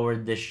leap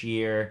forward this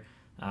year.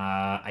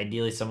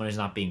 Ideally, someone who's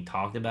not being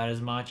talked about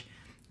as much.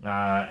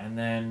 And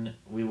then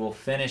we will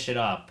finish it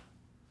up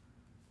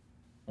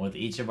with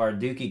each of our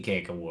Dookie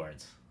Cake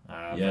Awards.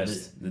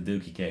 Yes, the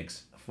Dookie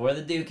Cakes. For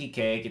the Dookie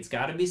Cake, it's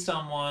got to be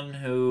someone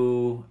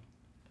who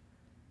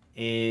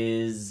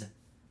is,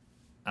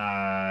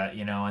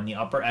 in the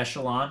upper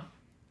echelon.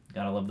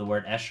 Gotta love the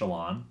word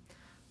echelon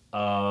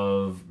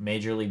of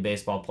Major League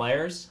Baseball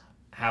players.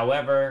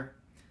 However,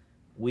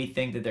 we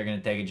think that they're going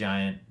to take a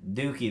giant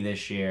dookie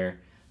this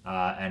year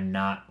and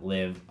not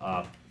live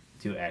up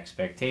to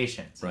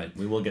expectations. Right,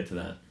 we will get to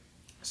that.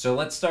 So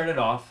let's start it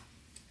off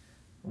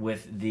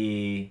with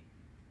the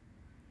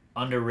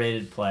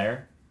underrated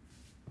player,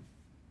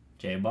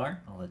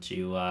 J-Bar. I'll let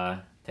you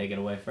take it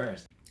away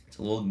first. It's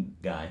a little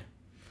guy,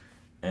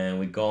 and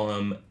we call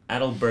him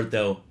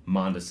Adalberto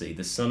Mondesi,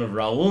 the son of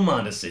Raul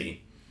Mondesi.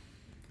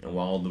 And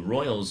while the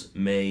Royals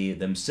may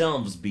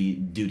themselves be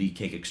duty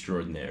cake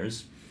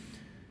extraordinaires,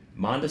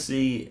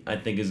 Mondesi, I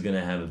think, is going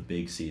to have a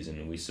big season.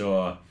 And we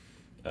saw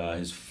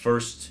his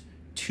first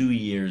 2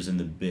 years in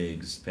the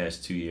bigs,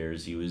 past 2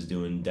 years, he was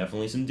doing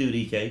definitely some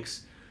duty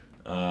cakes.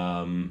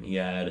 He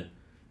had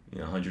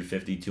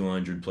 150,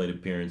 200 plate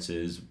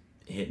appearances,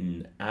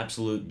 hitting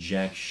absolute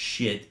jack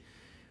shit.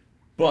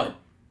 But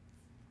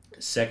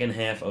second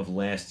half of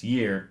last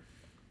year,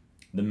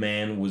 the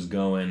man was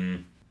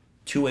going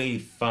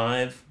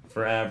 285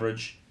 for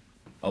average,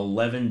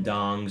 11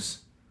 dongs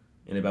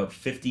in about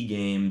 50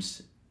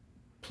 games,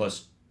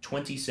 plus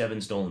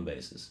 27 stolen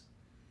bases.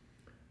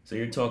 So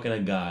you're talking a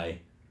guy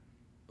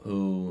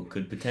who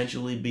could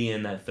potentially be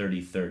in that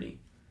 30-30,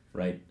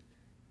 right?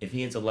 If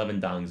he hits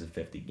 11 dongs in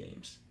 50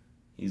 games,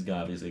 he's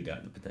obviously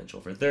got the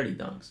potential for 30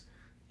 dongs.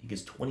 He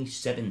gets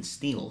 27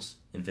 steals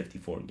in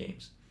 54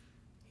 games.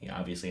 He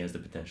obviously has the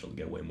potential to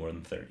get way more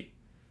than 30.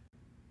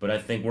 But I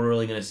think we're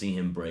really going to see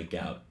him break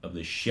out of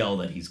the shell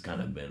that he's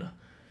kind of been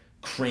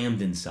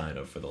crammed inside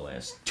of for the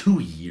last 2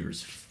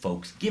 years,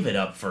 folks. Give it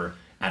up for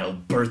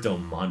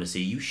Adalberto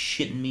Mondesi. You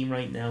shitting me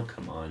right now?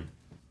 Come on.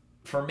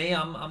 For me,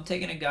 I'm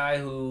taking a guy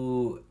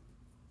who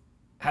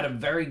had a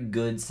very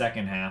good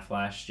second half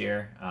last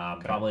year.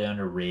 Probably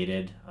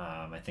underrated.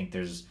 I think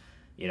there's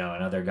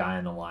another guy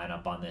in the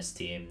lineup on this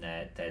team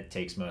that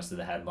takes most of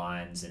the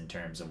headlines in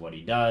terms of what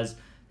he does.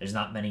 There's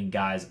not many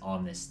guys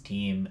on this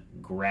team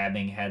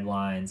grabbing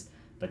headlines,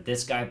 but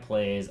this guy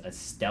plays a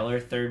stellar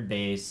third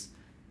base.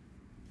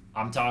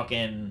 We're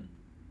talking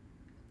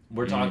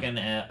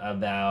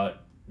about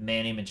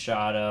Manny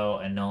Machado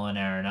and Nolan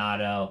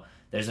Arenado.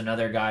 There's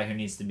another guy who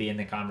needs to be in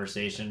the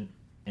conversation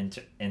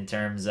in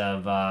terms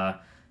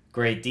of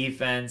great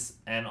defense,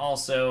 and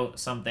also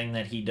something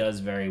that he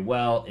does very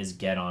well is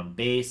get on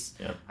base.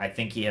 Yep. I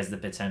think he has the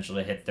potential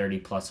to hit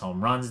 30-plus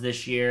home runs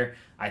this year.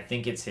 I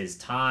think it's his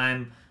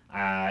time.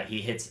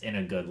 He hits in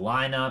a good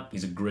lineup.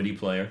 He's a gritty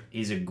player.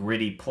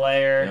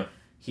 Yep.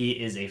 He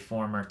is a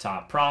former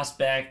top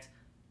prospect.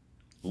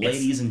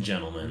 Ladies and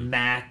gentlemen.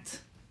 Matt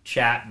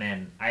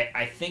Chapman.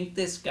 I think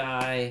this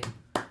guy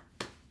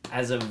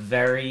has a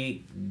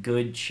very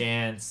good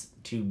chance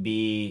to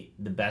be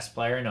the best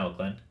player in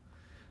Oakland.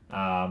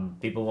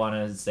 People want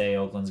to say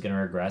Oakland's going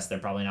to regress. They're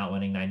probably not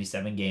winning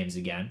 97 games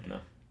again. No.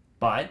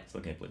 But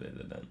Still can't believe they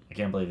did that. I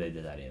can't believe they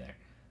did that either.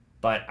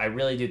 But I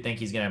really do think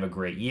he's going to have a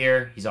great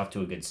year. He's off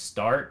to a good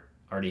start.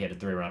 Already hit a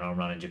 3-run home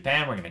run in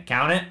Japan. We're going to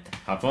count it.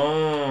 Hop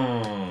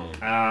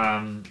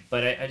on.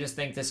 But I just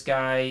think this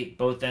guy,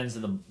 both sides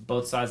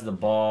of the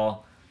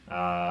ball,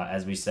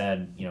 as we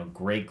said,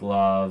 great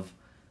glove.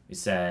 We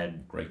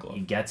said Great glove.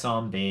 he gets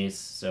on base.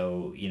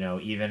 So,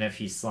 even if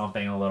he's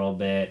slumping a little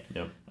bit,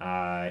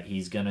 Yep.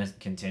 he's going to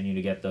continue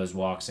to get those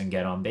walks and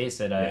get on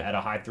base at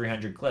a high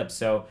 300 clip.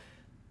 So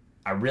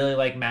I really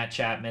like Matt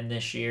Chapman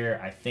this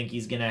year. I think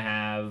he's going to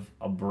have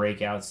a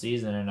breakout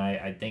season, and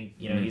I think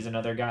he's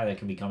another guy that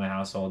can become a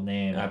household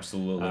name.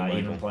 Absolutely,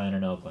 even playing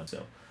in Oakland.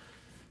 So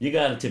you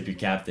got to tip your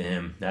cap to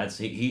him. That's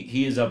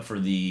he is up for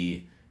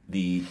the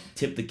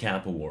Tip the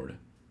Cap Award,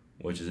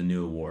 which is a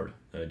new award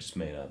that I just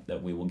made up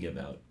that we will give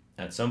out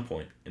at some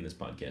point in this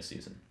podcast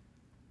season.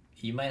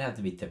 You might have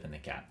to be tipping the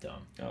cap to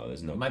him. Oh,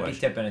 there's no You might question. be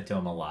tipping it to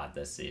him a lot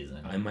this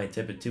season. I might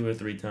tip it 2 or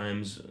 3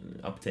 times,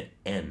 up to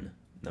N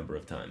number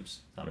of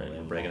times. Right? We're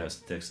Unbelievable. breaking out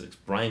statistics.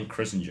 Brian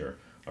Krissinger,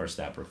 our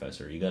stat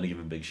professor, you got to give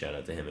a big shout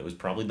out to him. It was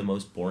probably the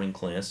most boring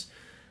class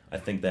I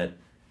think that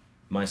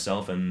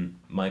myself and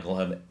Michael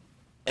have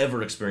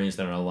ever experienced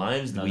in our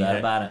lives. No doubt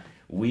about it.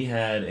 We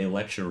had a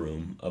lecture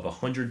room of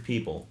 100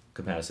 people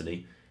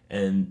capacity,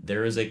 and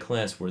there is a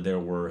class where there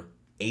were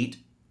 8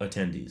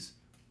 attendees.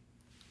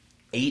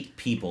 8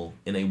 people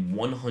in a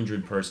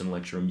 100-person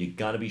lecture room. You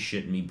got to be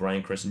shitting me.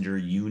 Brian Krissinger,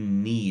 you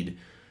need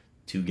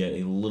to get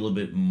a little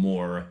bit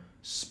more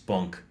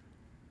spunk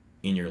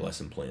in your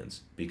lesson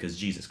plans, because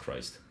Jesus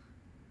Christ,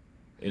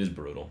 it is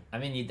brutal. I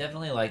mean, you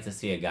definitely like to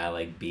see a guy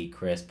like B.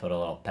 Chris put a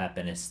little pep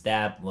in his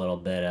step, a little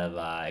bit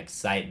of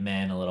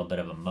excitement, a little bit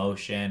of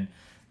emotion.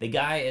 The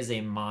guy is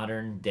a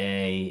modern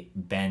day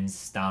Ben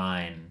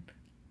Stein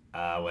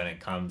when it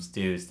comes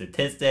to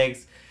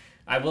statistics.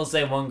 I will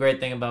say one great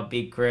thing about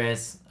B.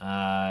 Chris.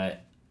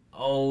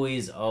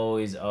 Always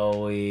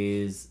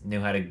knew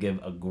how to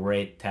give a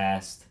great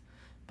test.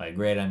 By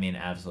great, I mean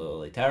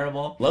absolutely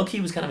terrible.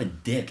 Low-key was kind of a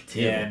dick,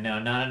 too. Yeah, no,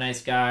 not a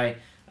nice guy.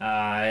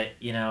 Like,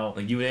 you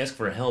would ask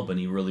for help, and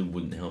he really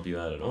wouldn't help you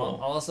out at I'll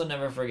all. also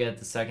never forget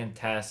the second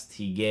test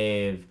he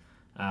gave.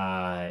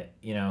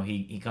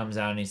 He comes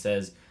out and he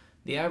says,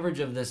 the average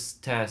of this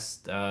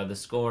test, the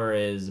score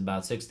is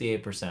about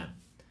 68%.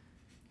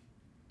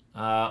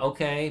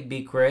 Okay,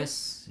 B.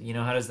 Chris,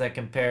 how does that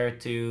compare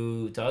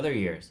to other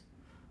years?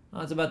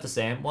 Well, it's about the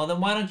same. Well,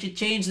 then why don't you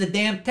change the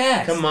damn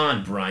test? Come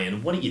on,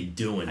 Brian. What are you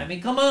doing? I mean,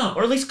 come on.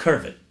 Or at least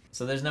curve it.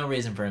 So there's no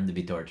reason for him to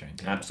be torturing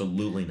people.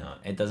 Absolutely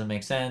not. It doesn't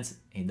make sense.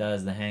 He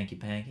does the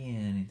hanky-panky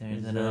and he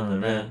turns it all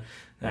around.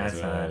 That's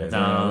what it's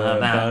all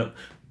about.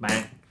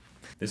 Bang.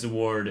 This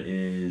award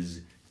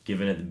is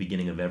given at the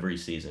beginning of every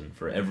season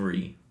for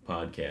every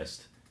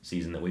podcast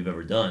season that we've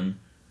ever done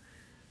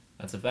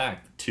That's a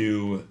fact.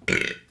 to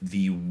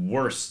the the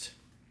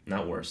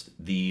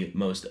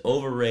most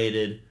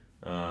overrated,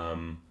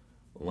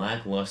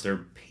 lackluster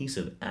piece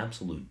of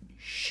absolute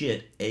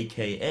shit,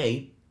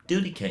 aka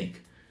duty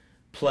cake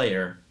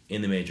player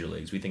in the major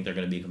leagues. We think they're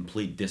going to be a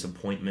complete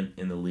disappointment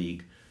in the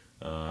league.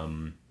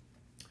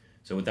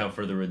 So without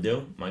further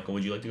ado, Michael,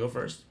 would you like to go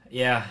first?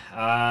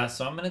 Yeah,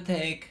 so I'm going to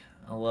take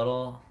a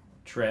little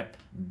trip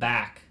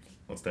back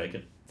Let's take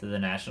it. to the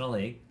National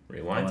League.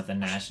 Rewind. With a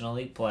National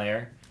League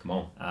player. Come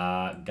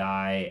on.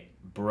 Guy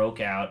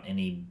broke out in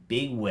a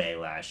big way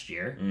last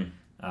year.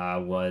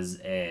 Was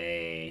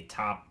a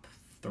top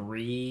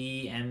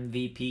 3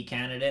 MVP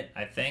candidate,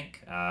 I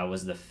think.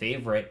 Was the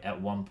favorite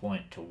at one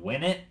point to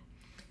win it.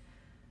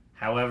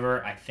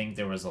 However, I think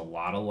there was a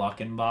lot of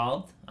luck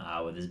involved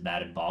with his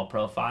batted ball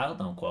profile.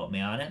 Don't quote me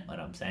on it, but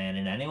I'm saying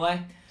it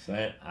anyway.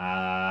 Say it.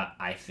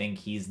 I think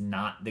he's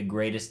not the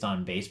greatest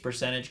on base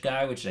percentage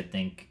guy, which I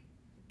think,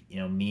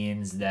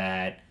 means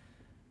that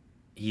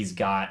he's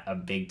got a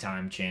big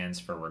time chance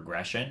for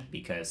regression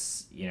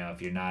because,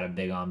 if you're not a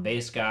big on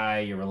base guy,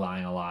 you're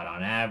relying a lot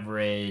on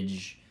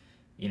average.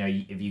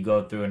 If you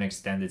go through an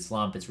extended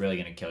slump, it's really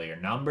going to kill your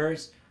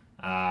numbers.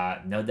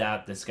 No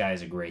doubt this guy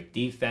is a great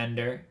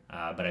defender,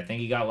 but I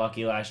think he got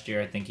lucky last year.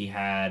 I think he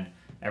had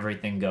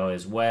everything go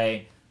his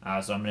way.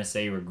 So I'm going to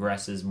say he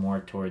regresses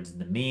more towards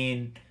the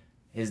mean.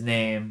 His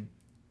name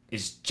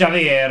is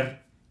Javier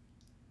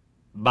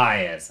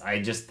Baez.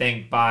 I just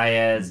think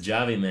Baez, It's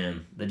Javi,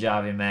 man. the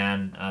Javi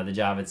man, the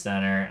Javits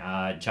Center,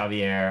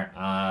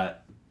 Javier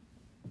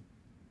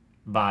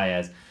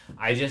Baez.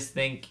 I just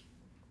think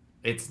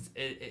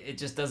it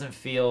just doesn't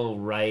feel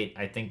right.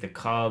 I think the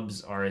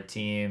Cubs are a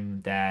team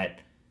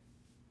that,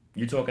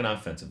 You're talking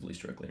offensively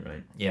strictly,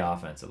 right? yeah,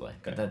 offensively.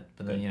 Okay. But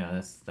then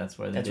that's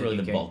where That's really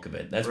the bulk of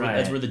it. That's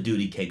where the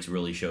duty cakes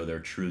really show their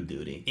true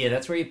duty. Yeah,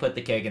 that's where you put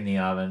the cake in the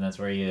oven. That's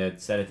where you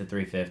set it to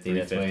 350.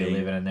 That's where you 350.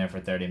 leave it in there for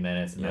 30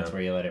 minutes, and that's Yeah.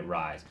 where you let it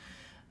rise.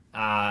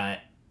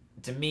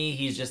 To me,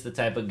 he's just the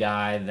type of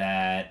guy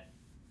that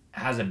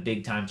has a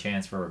big time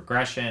chance for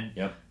regression.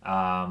 Yep.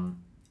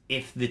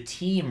 If the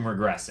team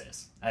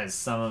regresses, as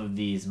some of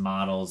these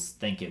models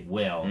think it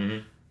will,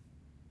 Mm-hmm.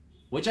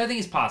 which I think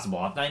is possible.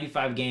 Off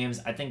 95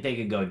 games, I think they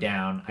could go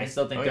down. I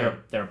still think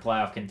they're a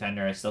playoff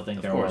contender. I still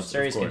think they're a World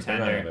Series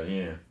contender.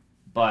 Yeah.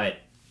 But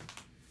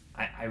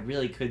I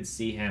really could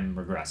see him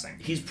regressing.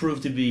 He's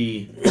proven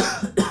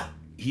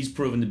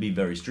to be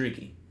very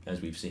streaky,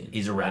 as we've seen.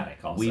 He's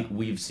erratic also.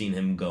 We've seen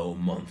him go a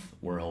month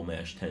where he'll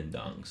mash 10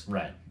 dongs.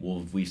 Right.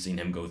 Well, we've seen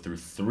him go through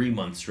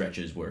 3-month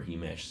stretches where he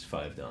mashes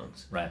 5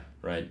 dongs. Right.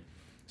 Right?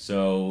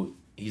 So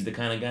he's the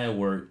kind of guy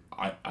where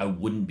I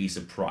wouldn't be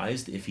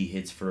surprised if he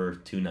hits for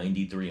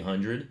 290,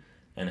 300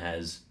 and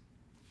has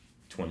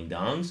 20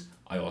 dongs.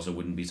 I also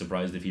wouldn't be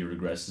surprised if he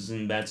regresses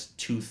and bats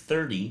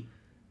 230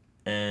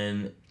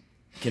 and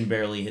can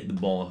barely hit the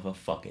ball off a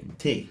fucking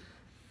tee.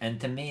 And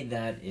to me,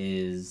 that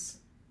is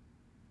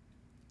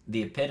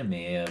the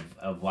epitome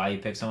of why you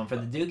pick someone for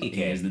the dookie He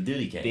cake. is the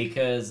duty cake.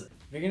 Because if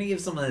you're going to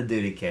give someone the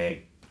duty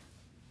cake,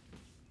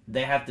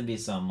 they have to be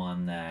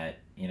someone that,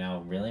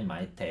 really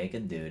might take a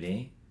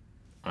duty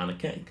on a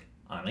cake.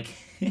 on a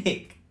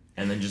cake.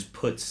 And then just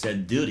put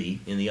said duty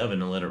in the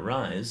oven and let it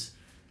rise.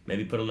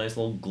 Maybe put a nice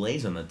little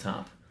glaze on the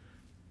top.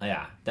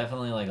 Yeah,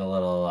 definitely like a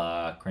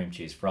little cream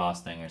cheese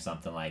frosting or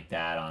something like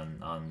that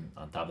on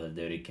top of the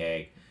duty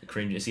cake.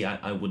 See,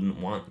 I wouldn't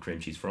want cream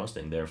cheese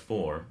frosting.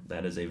 Therefore,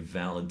 that is a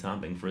valid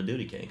topping for a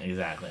duty cake.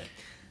 Exactly.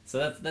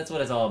 So that's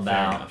what it's all Fair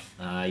about.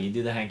 enough. You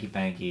do the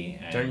hanky-panky.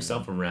 And Turn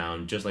yourself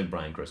around just like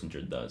Brian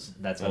Christinger does.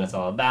 That's what it's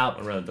all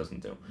about. Or rather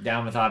doesn't do.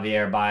 Down with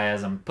Javier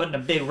Baez. I'm putting a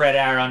big red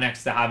arrow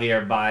next to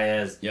Javier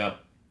Baez. Yep.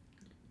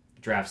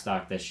 Draft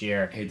stock this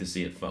year. Hate to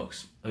see it,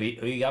 folks. Who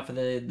you got for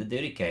the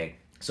duty cake?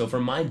 So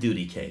for my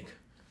duty cake,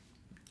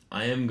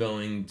 I am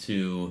going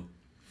to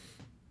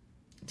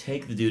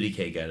take the duty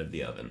cake out of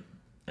the oven.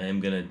 I am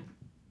going to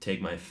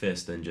take my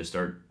fist and just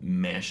start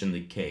mashing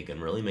the cake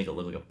and really make it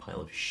look like a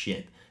pile of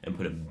shit and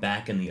put it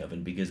back in the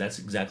oven, because that's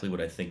exactly what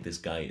I think this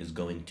guy is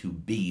going to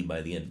be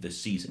by the end of the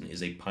season,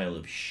 is a pile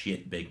of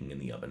shit baking in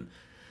the oven.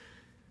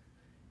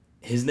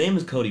 His name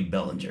is Cody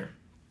Bellinger.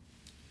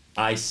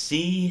 I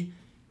see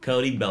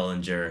Cody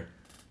Bellinger,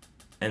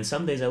 and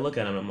some days I look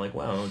at him and I'm like,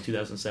 wow,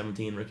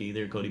 2017 rookie of the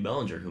year Cody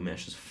Bellinger, who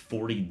mashes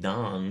 40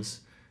 dongs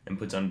and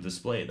puts on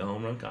display at the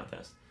home run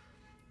contest,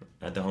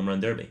 at the home run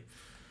derby.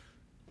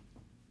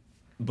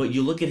 But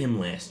you look at him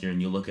last year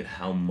and you look at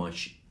how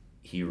much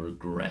he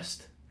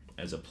regressed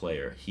as a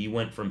player. He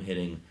went from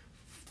hitting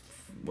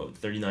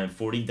 39,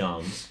 40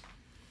 dongs.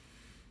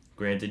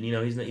 Granted, he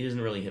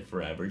doesn't really hit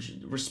for average.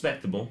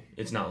 Respectable.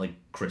 It's not like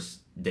Chris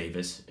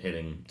Davis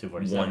hitting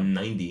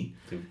 190.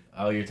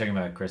 Oh, you're talking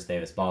about Chris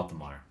Davis,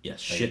 Baltimore.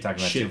 Yes, So shit. you're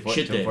talking about Shit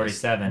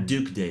 247. Davis.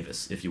 Duke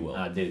Davis, if you will.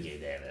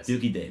 Dookie Davis.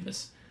 Dookie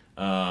Davis.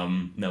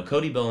 Now,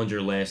 Cody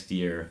Bellinger last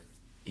year,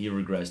 he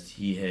regressed.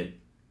 He hit,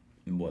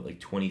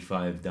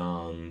 25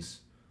 dongs.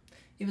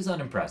 He was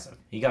unimpressive.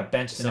 He got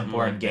benched in Something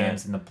important like that.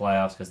 games in the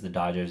playoffs because the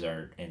Dodgers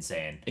are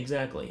insane.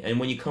 Exactly. And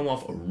when you come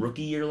off a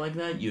rookie year like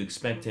that, you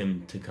expect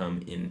him to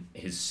come in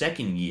his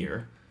second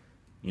year.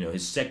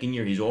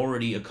 He's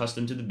already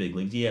accustomed to the big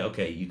leagues. Yeah,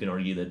 okay, you can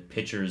argue that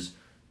pitchers,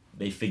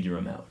 they figure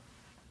him out.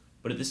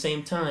 But at the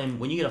same time,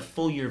 when you get a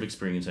full year of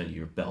experience under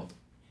your belt,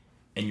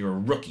 and you're a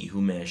rookie who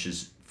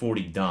mashes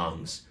 40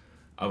 dongs,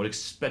 I would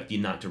expect you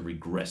not to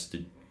regress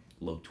to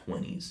low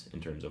 20s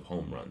in terms of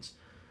home runs,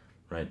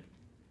 right?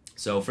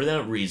 So for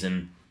that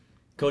reason,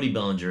 Cody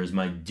Bellinger is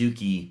my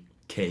Dookie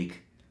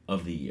cake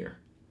of the year.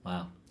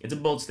 Wow. It's a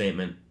bold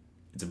statement.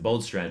 It's a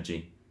bold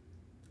strategy.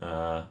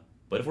 But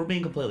if we're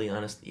being completely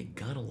honest, you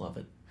gotta love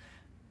it.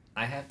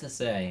 I have to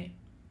say,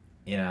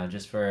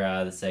 just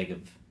for the sake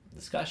of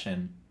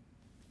discussion,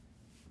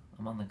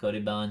 I'm on the Cody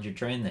Bellinger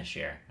train this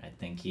year. I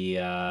think he.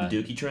 The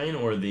Dookie train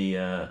or the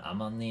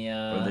I'm on the.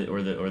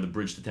 or the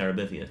Bridge to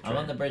Terabithia train. I'm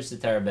on the Bridge to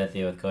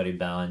Terabithia with Cody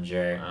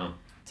Bellinger. Wow.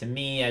 To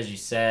me, as you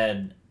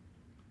said,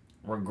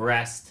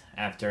 regressed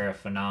after a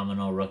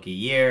phenomenal rookie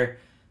year.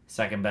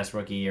 Second best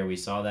rookie year we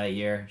saw that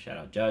year. Shout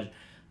out Judge.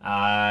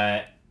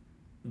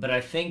 But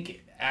I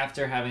think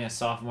after having a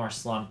sophomore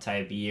slump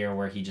type year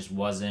where he just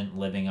wasn't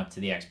living up to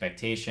the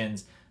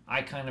expectations,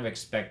 I kind of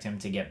expect him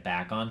to get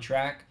back on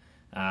track.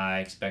 I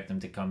expect him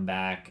to come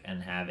back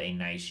and have a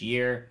nice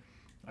year.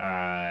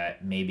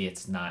 Maybe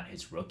it's not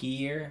his rookie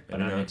year,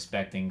 but I'm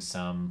expecting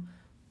some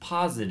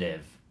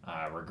positive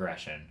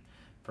regression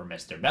for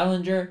Mr.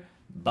 Bellinger.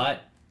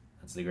 But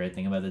that's the great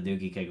thing about the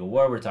Dookie Cake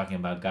Award. We're talking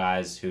about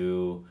guys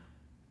who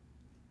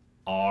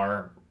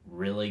are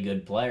really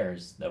good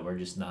players that we're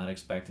just not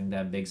expecting to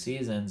have big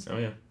seasons. Oh,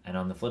 yeah. And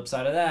on the flip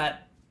side of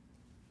that,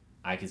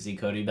 I could see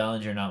Cody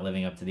Bellinger not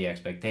living up to the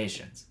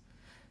expectations.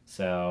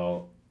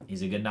 So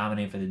he's a good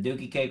nominee for the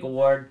Dookie Cake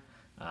Award.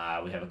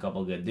 We have a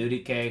couple good duty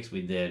cakes.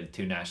 We did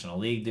 2 National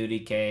League duty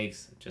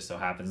cakes. It just so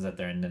happens that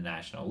they're in the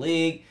National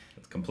League.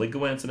 It's complete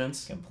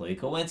coincidence. Complete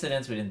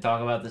coincidence. We didn't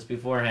talk about this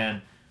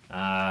beforehand.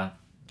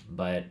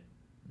 But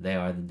they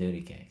are the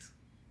duty cakes.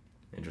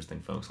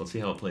 Interesting, folks. Let's see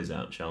how it plays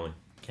out, shall we?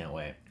 Can't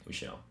wait. We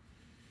shall.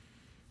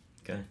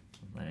 Okay.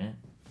 All right.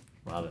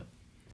 Love it.